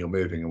when you're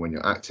moving and when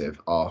you're active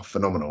are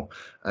phenomenal,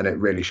 and it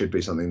really should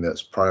be something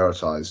that's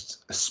prioritized,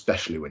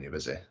 especially when you're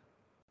busy.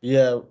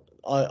 Yeah,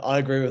 I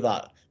agree with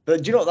that.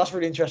 But do you know what? That's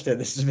really interesting.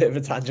 This is a bit of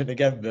a tangent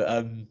again,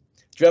 but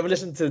do you ever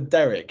listen to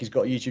Derek? He's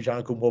got a YouTube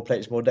channel called More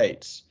Plates, More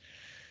Dates.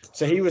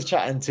 So he was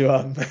chatting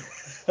to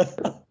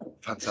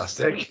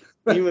Fantastic.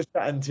 he was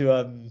chatting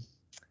to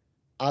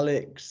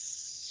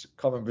Alex,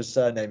 can't remember his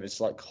surname,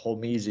 it's like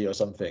Hormezy or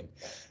something.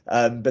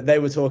 But they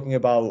were talking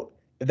about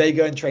if they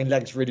go and train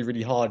legs really,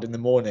 really hard in the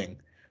morning,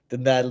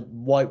 then they're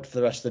wiped for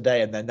the rest of the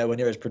day and they're nowhere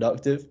near as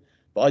productive.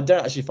 But I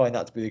don't actually find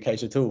that to be the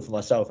case at all for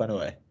myself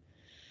anyway.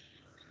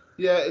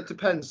 Yeah, it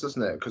depends,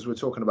 doesn't it? Because we're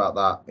talking about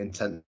that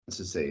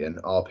intensity and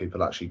are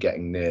people actually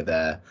getting near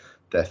their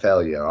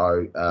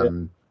failure? Yeah.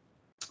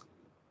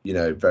 You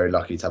know, very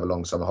lucky to have a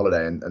long summer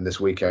holiday, and this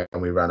weekend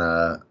we ran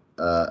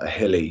a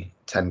hilly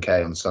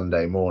 10K on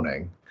Sunday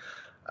morning,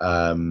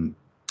 and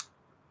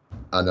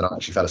then I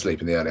actually fell asleep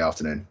in the early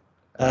afternoon.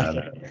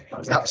 I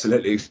was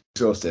absolutely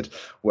exhausted,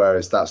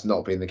 whereas that's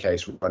not been the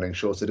case running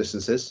shorter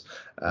distances.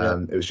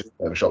 It was just a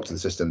bit of a shock to the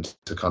system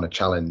to kind of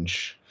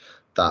challenge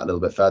that a little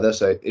bit further.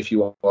 So if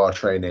you are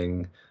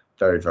training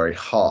very, very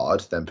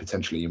hard, then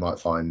potentially you might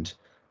find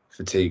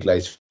fatigue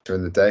later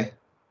in the day.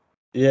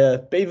 Yeah,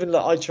 but even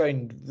like I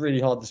trained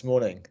really hard this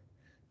morning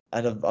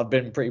and I've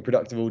been pretty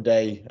productive all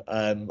day.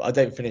 I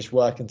don't finish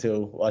work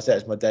until well, I say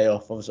it's my day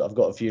off. Obviously, I've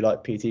got a few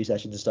like PT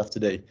sessions and stuff to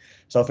do,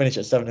 so I'll finish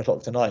at 7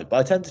 o'clock tonight. But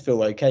I tend to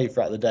feel okay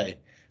throughout the day.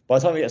 By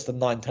the time it gets to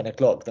 9, 10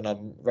 o'clock, then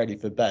I'm ready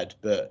for bed.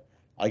 But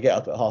I get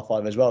up at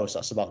 5:30 as well, so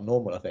that's about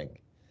normal, I think.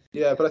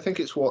 Yeah, but I think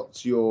it's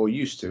what you're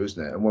used to,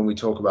 isn't it? And when we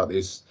talk about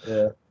these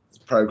Yeah.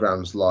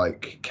 programs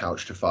like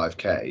Couch to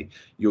 5K,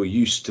 you're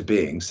used to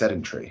being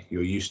sedentary.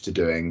 You're used to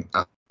doing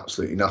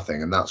absolutely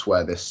nothing, and that's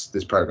where this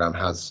program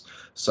has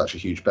such a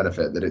huge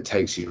benefit that it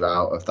takes you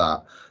out of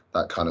that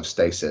kind of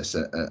stasis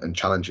and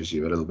challenges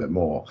you a little bit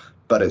more.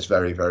 But it's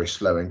very, very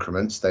slow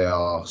increments. They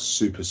are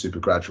super, super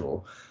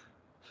gradual,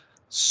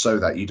 so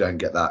that you don't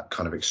get that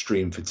kind of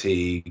extreme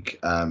fatigue,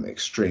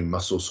 extreme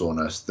muscle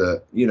soreness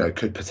that, you know,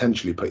 could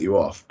potentially put you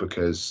off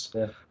because,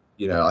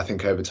 you know, I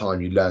think over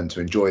time you learn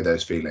to enjoy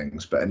those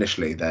feelings, but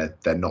initially they're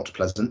not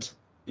pleasant.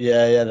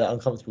 Yeah, they're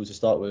uncomfortable to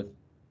start with.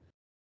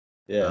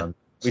 Yeah.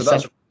 We So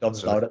that's celebrate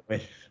DOMs now, don't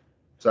we?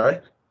 sorry.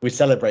 We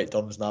celebrate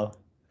DOMs now.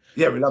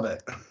 Yeah, we love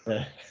it.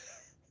 Yeah.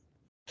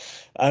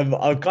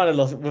 I kind of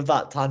lost with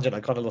that tangent. I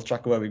kind of lost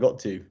track of where we got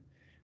to.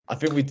 I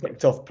think we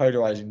ticked off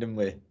polarizing, didn't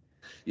we?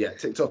 Yeah,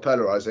 ticked off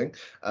polarizing,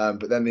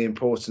 but then the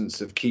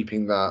importance of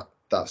keeping that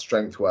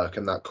strength work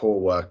and that core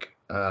work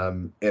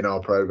in our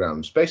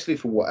programs, basically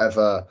for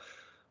whatever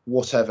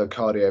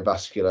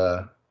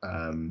cardiovascular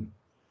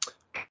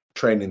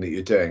training that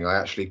you're doing. I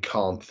actually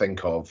can't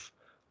think of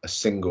a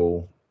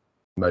single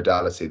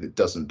modality that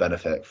doesn't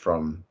benefit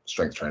from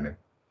strength training.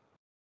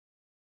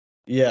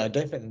 Yeah, I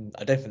don't think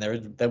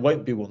there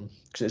won't be one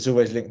because it's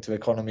always linked to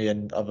economy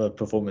and other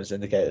performance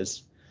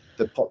indicators.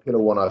 The popular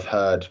one I've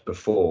heard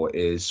before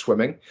is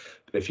swimming.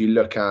 But if you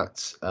look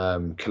at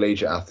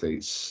collegiate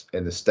athletes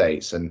in the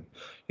States, and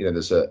you know,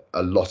 there's a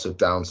lot of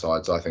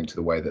downsides, I think, to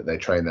the way that they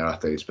train their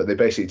athletes, but they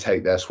basically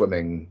take their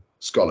swimming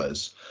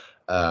scholars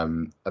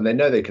and they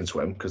know they can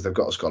swim because they've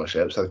got a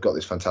scholarship, so they've got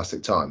these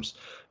fantastic times,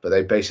 but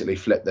they basically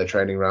flip their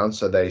training around.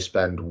 So they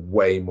spend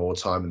way more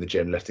time in the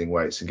gym lifting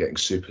weights and getting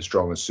super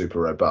strong and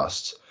super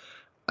robust,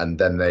 and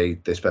then they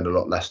spend a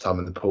lot less time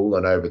in the pool.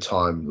 And over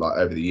time, like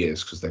over the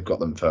years, because they've got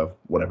them for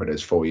whatever it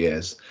is, 4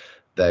 years,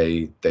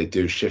 they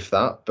do shift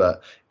that.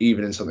 But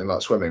even in something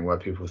like swimming, where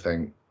people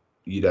think,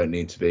 you don't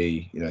need to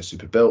be,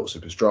 super built,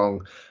 super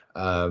strong.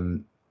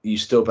 You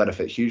still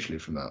benefit hugely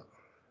from that.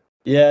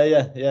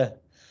 Yeah.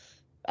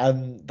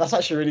 That's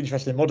actually a really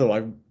interesting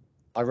model.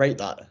 I rate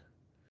that.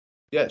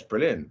 Yeah, it's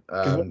brilliant.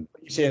 Because what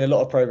you see in a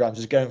lot of programs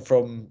is going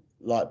from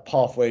like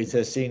pathway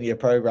to senior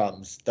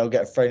programs, they'll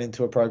get thrown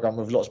into a program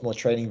with lots more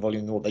training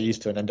volume than what they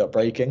used to and end up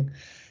breaking.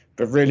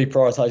 But really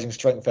prioritizing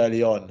strength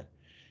early on,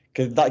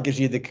 because that gives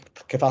you the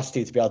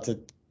capacity to be able to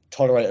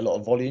tolerate a lot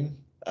of volume.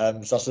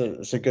 So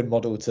it's a good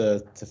model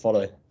to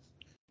follow.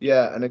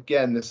 Yeah, and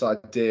again, this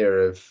idea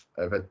of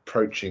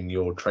approaching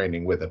your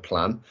training with a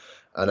plan.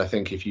 And I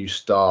think if you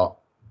start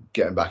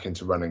getting back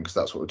into running, because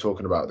that's what we're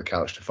talking about, the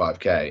Couch to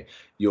 5K,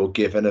 you're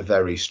given a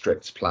very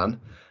strict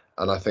plan.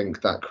 And I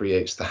think that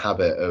creates the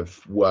habit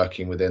of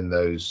working within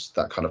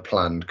that kind of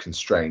planned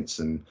constraints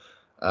and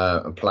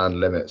planned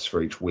limits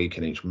for each week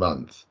and each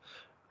month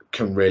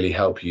can really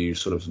help you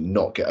sort of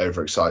not get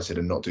overexcited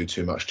and not do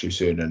too much too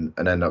soon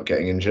and end up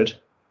getting injured.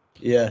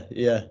 Yeah.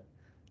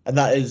 And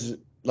that is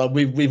like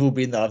we've all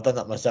been there. I've done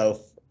that myself.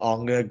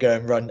 I'm gonna go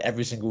and run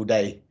every single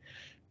day.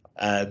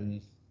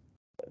 Um,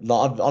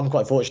 like I'm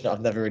quite fortunate.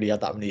 I've never really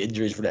had that many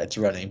injuries related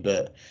to running,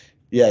 but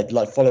yeah,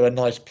 like follow a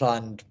nice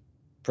planned,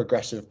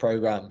 progressive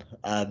program,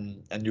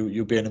 and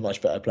you'll be in a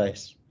much better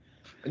place.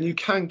 And you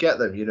can get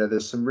them.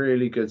 There's some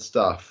really good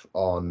stuff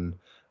on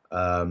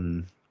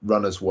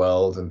Runner's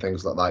World and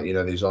things like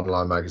that. These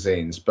online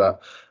magazines,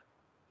 but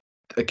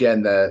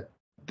again,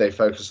 they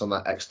focus on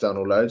that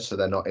external load, so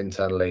they're not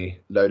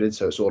internally loaded.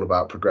 So it's all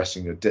about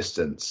progressing your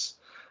distance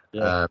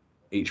Yeah.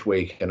 each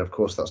week, and of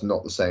course, that's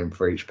not the same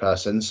for each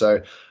person.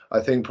 So I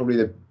think probably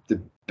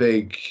the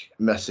big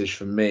message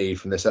for me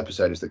from this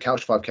episode is that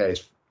Couch 5K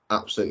is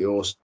absolutely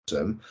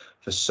awesome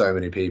for so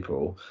many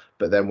people,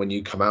 but then when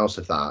you come out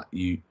of that,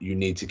 you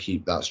need to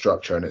keep that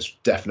structure, and it's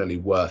definitely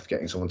worth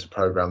getting someone to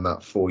program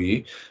that for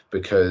you,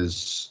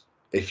 because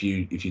if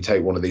you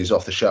take one of these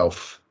off the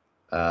shelf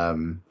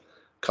kind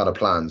of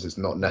plans, it's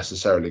not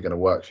necessarily going to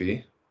work for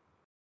you.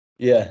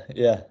 Yeah.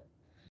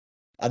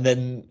 And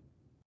then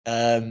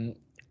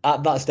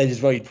at that stage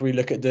as well, you'd probably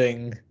look at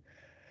doing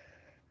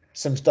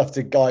some stuff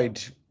to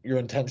guide your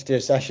intensity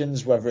of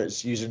sessions, whether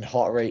it's using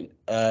heart rate,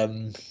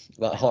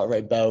 like heart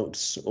rate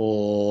belts,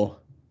 or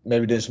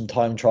maybe doing some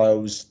time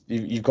trials.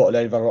 You've got a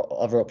load of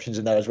other options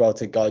in there as well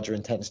to guide your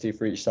intensity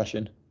for each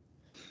session.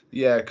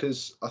 Yeah,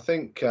 because I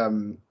think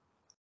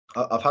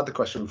I've had the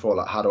question before,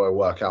 like, how do I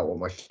work out what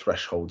my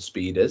threshold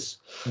speed is?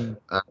 Mm.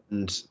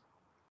 And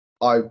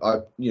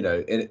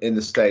in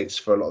the States,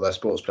 for a lot of their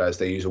sports players,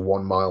 they use a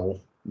 1 mile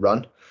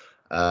run.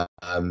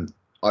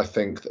 I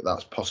think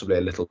that's possibly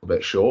a little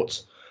bit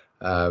short.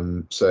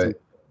 So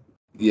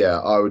yeah,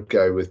 I would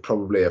go with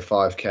probably a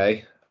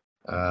 5K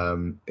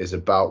is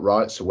about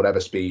right. So whatever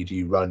speed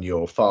you run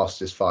your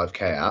fastest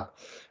 5K at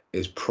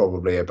is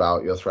probably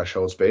about your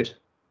threshold speed.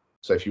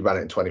 So if you ran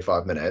it in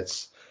 25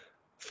 minutes,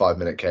 5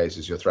 minute Ks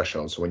is your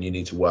threshold. So when you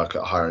need to work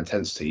at a higher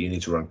intensity, you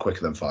need to run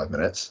quicker than 5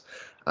 minutes.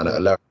 And at a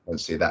lower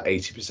intensity, that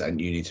 80%,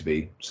 you need to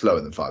be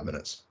slower than 5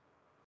 minutes.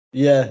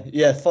 Yeah,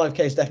 5K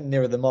is definitely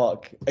nearer the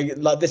mark.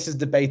 Like this is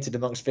debated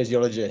amongst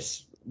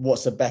physiologists.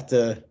 What's a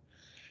better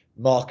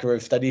marker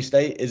of steady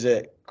state? Is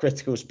it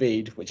critical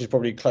speed, which is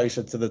probably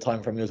closer to the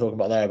time frame you're talking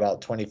about there,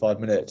 about 25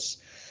 minutes,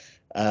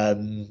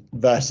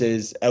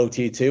 versus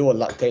LT2 or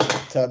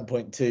lactate turn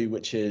point 2,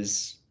 which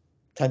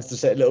tends to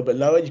sit a little bit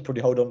lower. You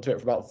probably hold on to it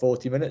for about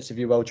 40 minutes if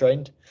you're well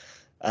trained.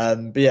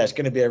 But yeah, it's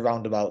going to be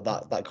around about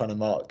that kind of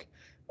mark.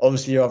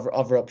 Obviously, your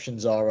other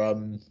options are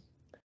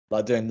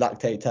like doing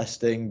lactate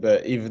testing,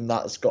 but even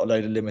that's got a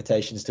load of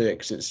limitations to it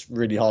because it's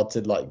really hard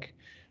to like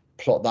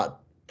plot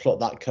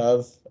that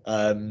curve.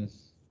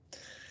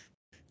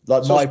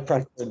 Like my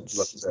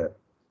preference.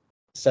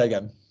 Say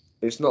again.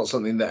 It's not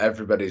something that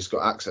everybody's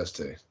got access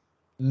to.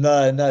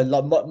 No.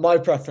 Like my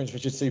preference,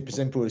 which is super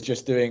simple, is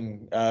just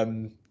doing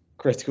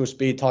critical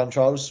speed time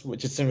trials,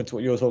 which is similar to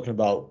what you're talking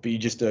about, but you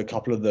just do a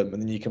couple of them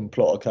and then you can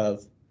plot a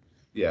curve.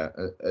 Yeah,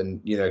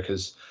 and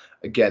because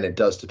again, it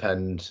does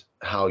depend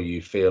how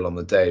you feel on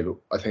the day. But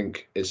I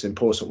think it's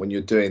important when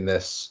you're doing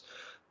this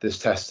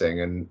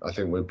testing, and I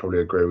think we'd probably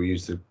agree we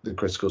use the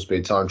critical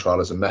speed time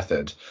trial as a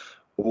method.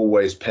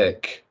 Always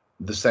pick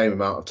the same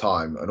amount of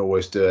time and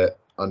always do it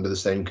under the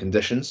same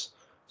conditions.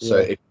 So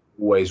if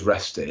you're always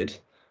rested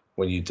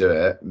when you do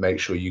it, make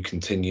sure you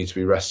continue to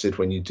be rested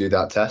when you do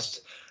that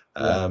test.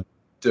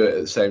 Do it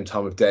at the same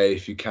time of day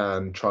if you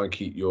can. Try and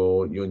keep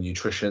your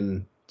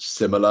nutrition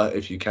similar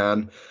if you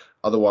can.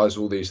 Otherwise,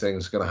 all these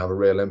things are going to have a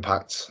real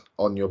impact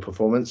on your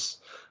performance.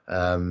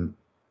 And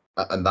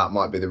that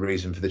might be the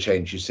reason for the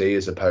change you see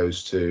as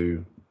opposed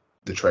to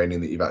the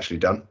training that you've actually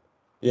done.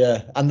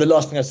 Yeah, and the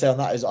last thing I'd say on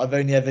that is I've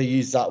only ever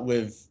used that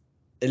with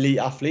elite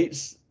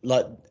athletes,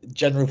 like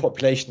general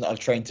population that I've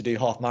trained to do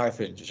half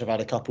marathons, which I've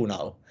had a couple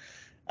now.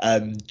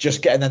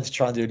 Just getting them to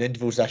try and do an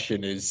interval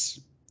session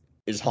is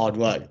hard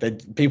work.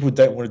 People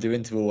don't want to do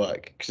interval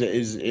work because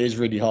it is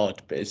really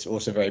hard, but it's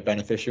also very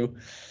beneficial.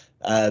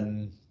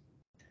 Um,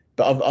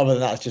 But other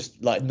than that, it's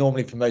just like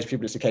normally for most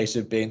people, it's a case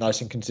of being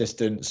nice and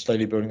consistent,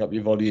 slowly building up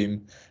your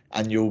volume,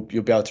 and you'll be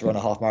able to run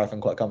a half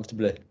marathon quite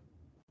comfortably.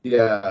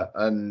 Yeah,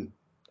 and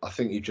I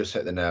think you just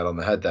hit the nail on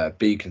the head there.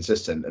 Be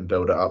consistent and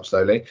build it up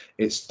slowly.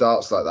 It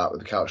starts like that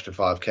with the Couch to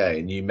 5K,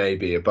 and you may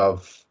be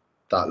above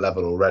that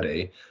level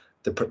already.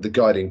 The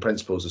guiding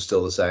principles are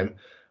still the same.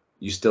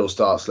 You still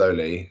start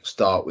slowly,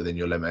 start within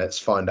your limits,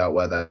 find out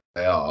where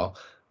they are,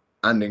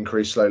 and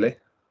increase slowly.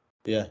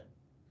 Yeah.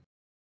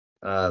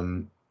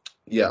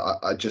 Yeah,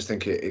 I just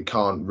think it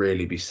can't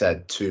really be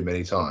said too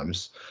many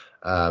times.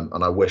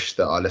 And I wish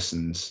that I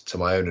listened to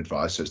my own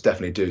advice. So it's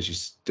definitely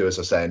do as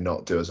I say and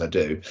not do as I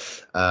do.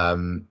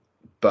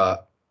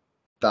 But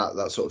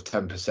that sort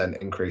of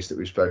 10% increase that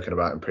we've spoken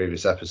about in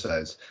previous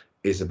episodes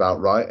is about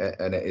right,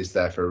 and it is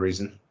there for a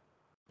reason.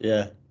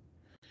 Yeah.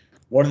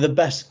 One of the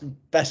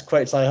best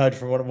quotes I heard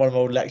from one of my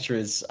old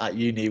lecturers at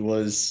uni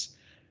was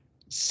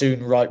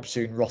 "soon ripe,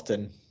 soon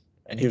rotten,"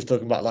 and he was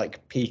talking about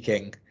like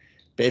peaking,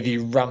 but if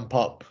you ramp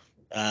up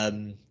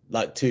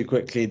like too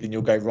quickly, then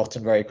you'll go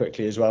rotten very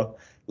quickly as well.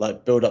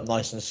 Like build up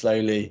nice and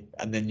slowly,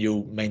 and then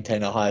you'll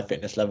maintain a higher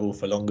fitness level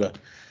for longer.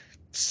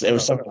 So it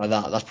was something like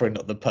that. That's probably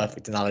not the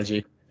perfect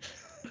analogy.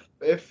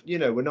 If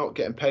we're not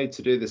getting paid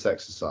to do this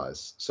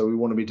exercise, so we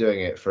want to be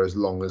doing it for as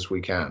long as we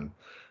can.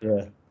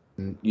 Yeah.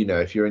 And,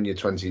 if you're in your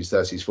 20s,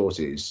 30s,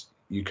 40s,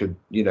 you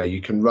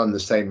can run the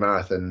same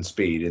marathon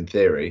speed in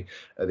theory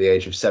at the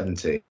age of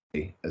 70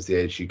 as the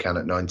age you can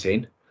at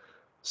 19.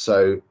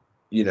 So,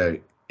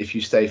 if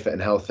you stay fit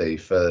and healthy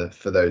for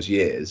those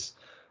years,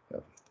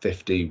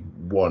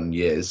 51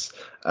 years,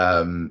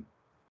 you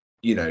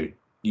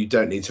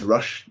don't need to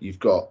rush. You've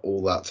got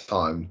all that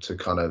time to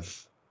kind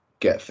of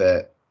get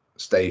fit,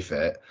 stay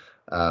fit,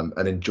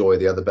 and enjoy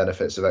the other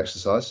benefits of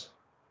exercise.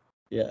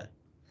 Yeah.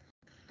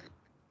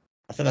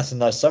 I think that's a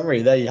nice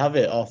summary. There you have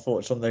it. Our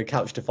thoughts on the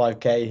Couch to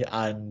 5K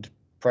and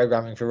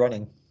programming for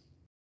running.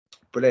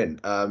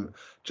 Brilliant.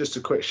 Just a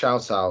quick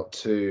shout out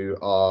to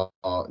our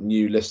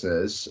new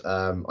listeners.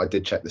 I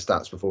did check the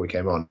stats before we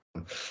came on.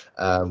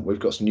 We've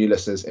got some new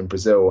listeners in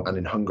Brazil and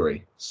in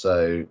Hungary.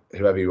 So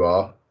whoever you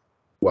are,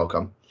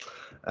 welcome.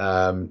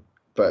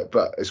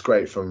 But it's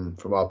great from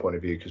our point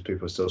of view because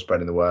people are still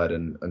spreading the word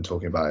and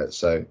talking about it.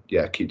 So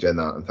yeah, keep doing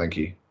that, and thank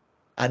you.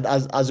 And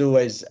as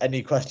always,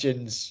 any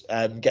questions,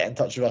 get in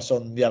touch with us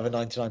on the other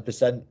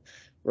 99%.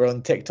 We're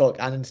on TikTok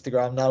and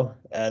Instagram now,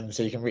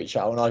 so you can reach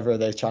out on either of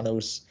those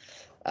channels.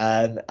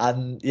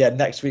 And yeah,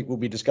 next week we'll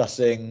be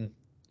discussing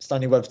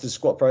Stanley Webster's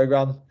squat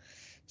program.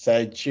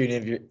 So tune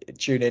in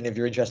if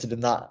you're interested in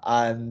that.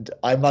 And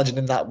I imagine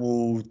in that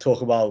we'll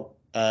talk about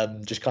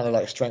just kind of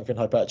like strength and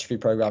hypertrophy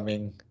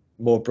programming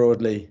more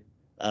broadly,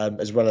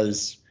 as well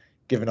as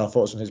giving our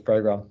thoughts on his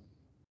program.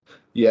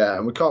 Yeah,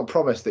 and we can't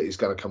promise that he's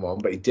going to come on,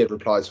 but he did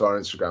reply to our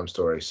Instagram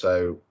story,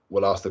 so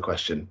we'll ask the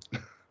question.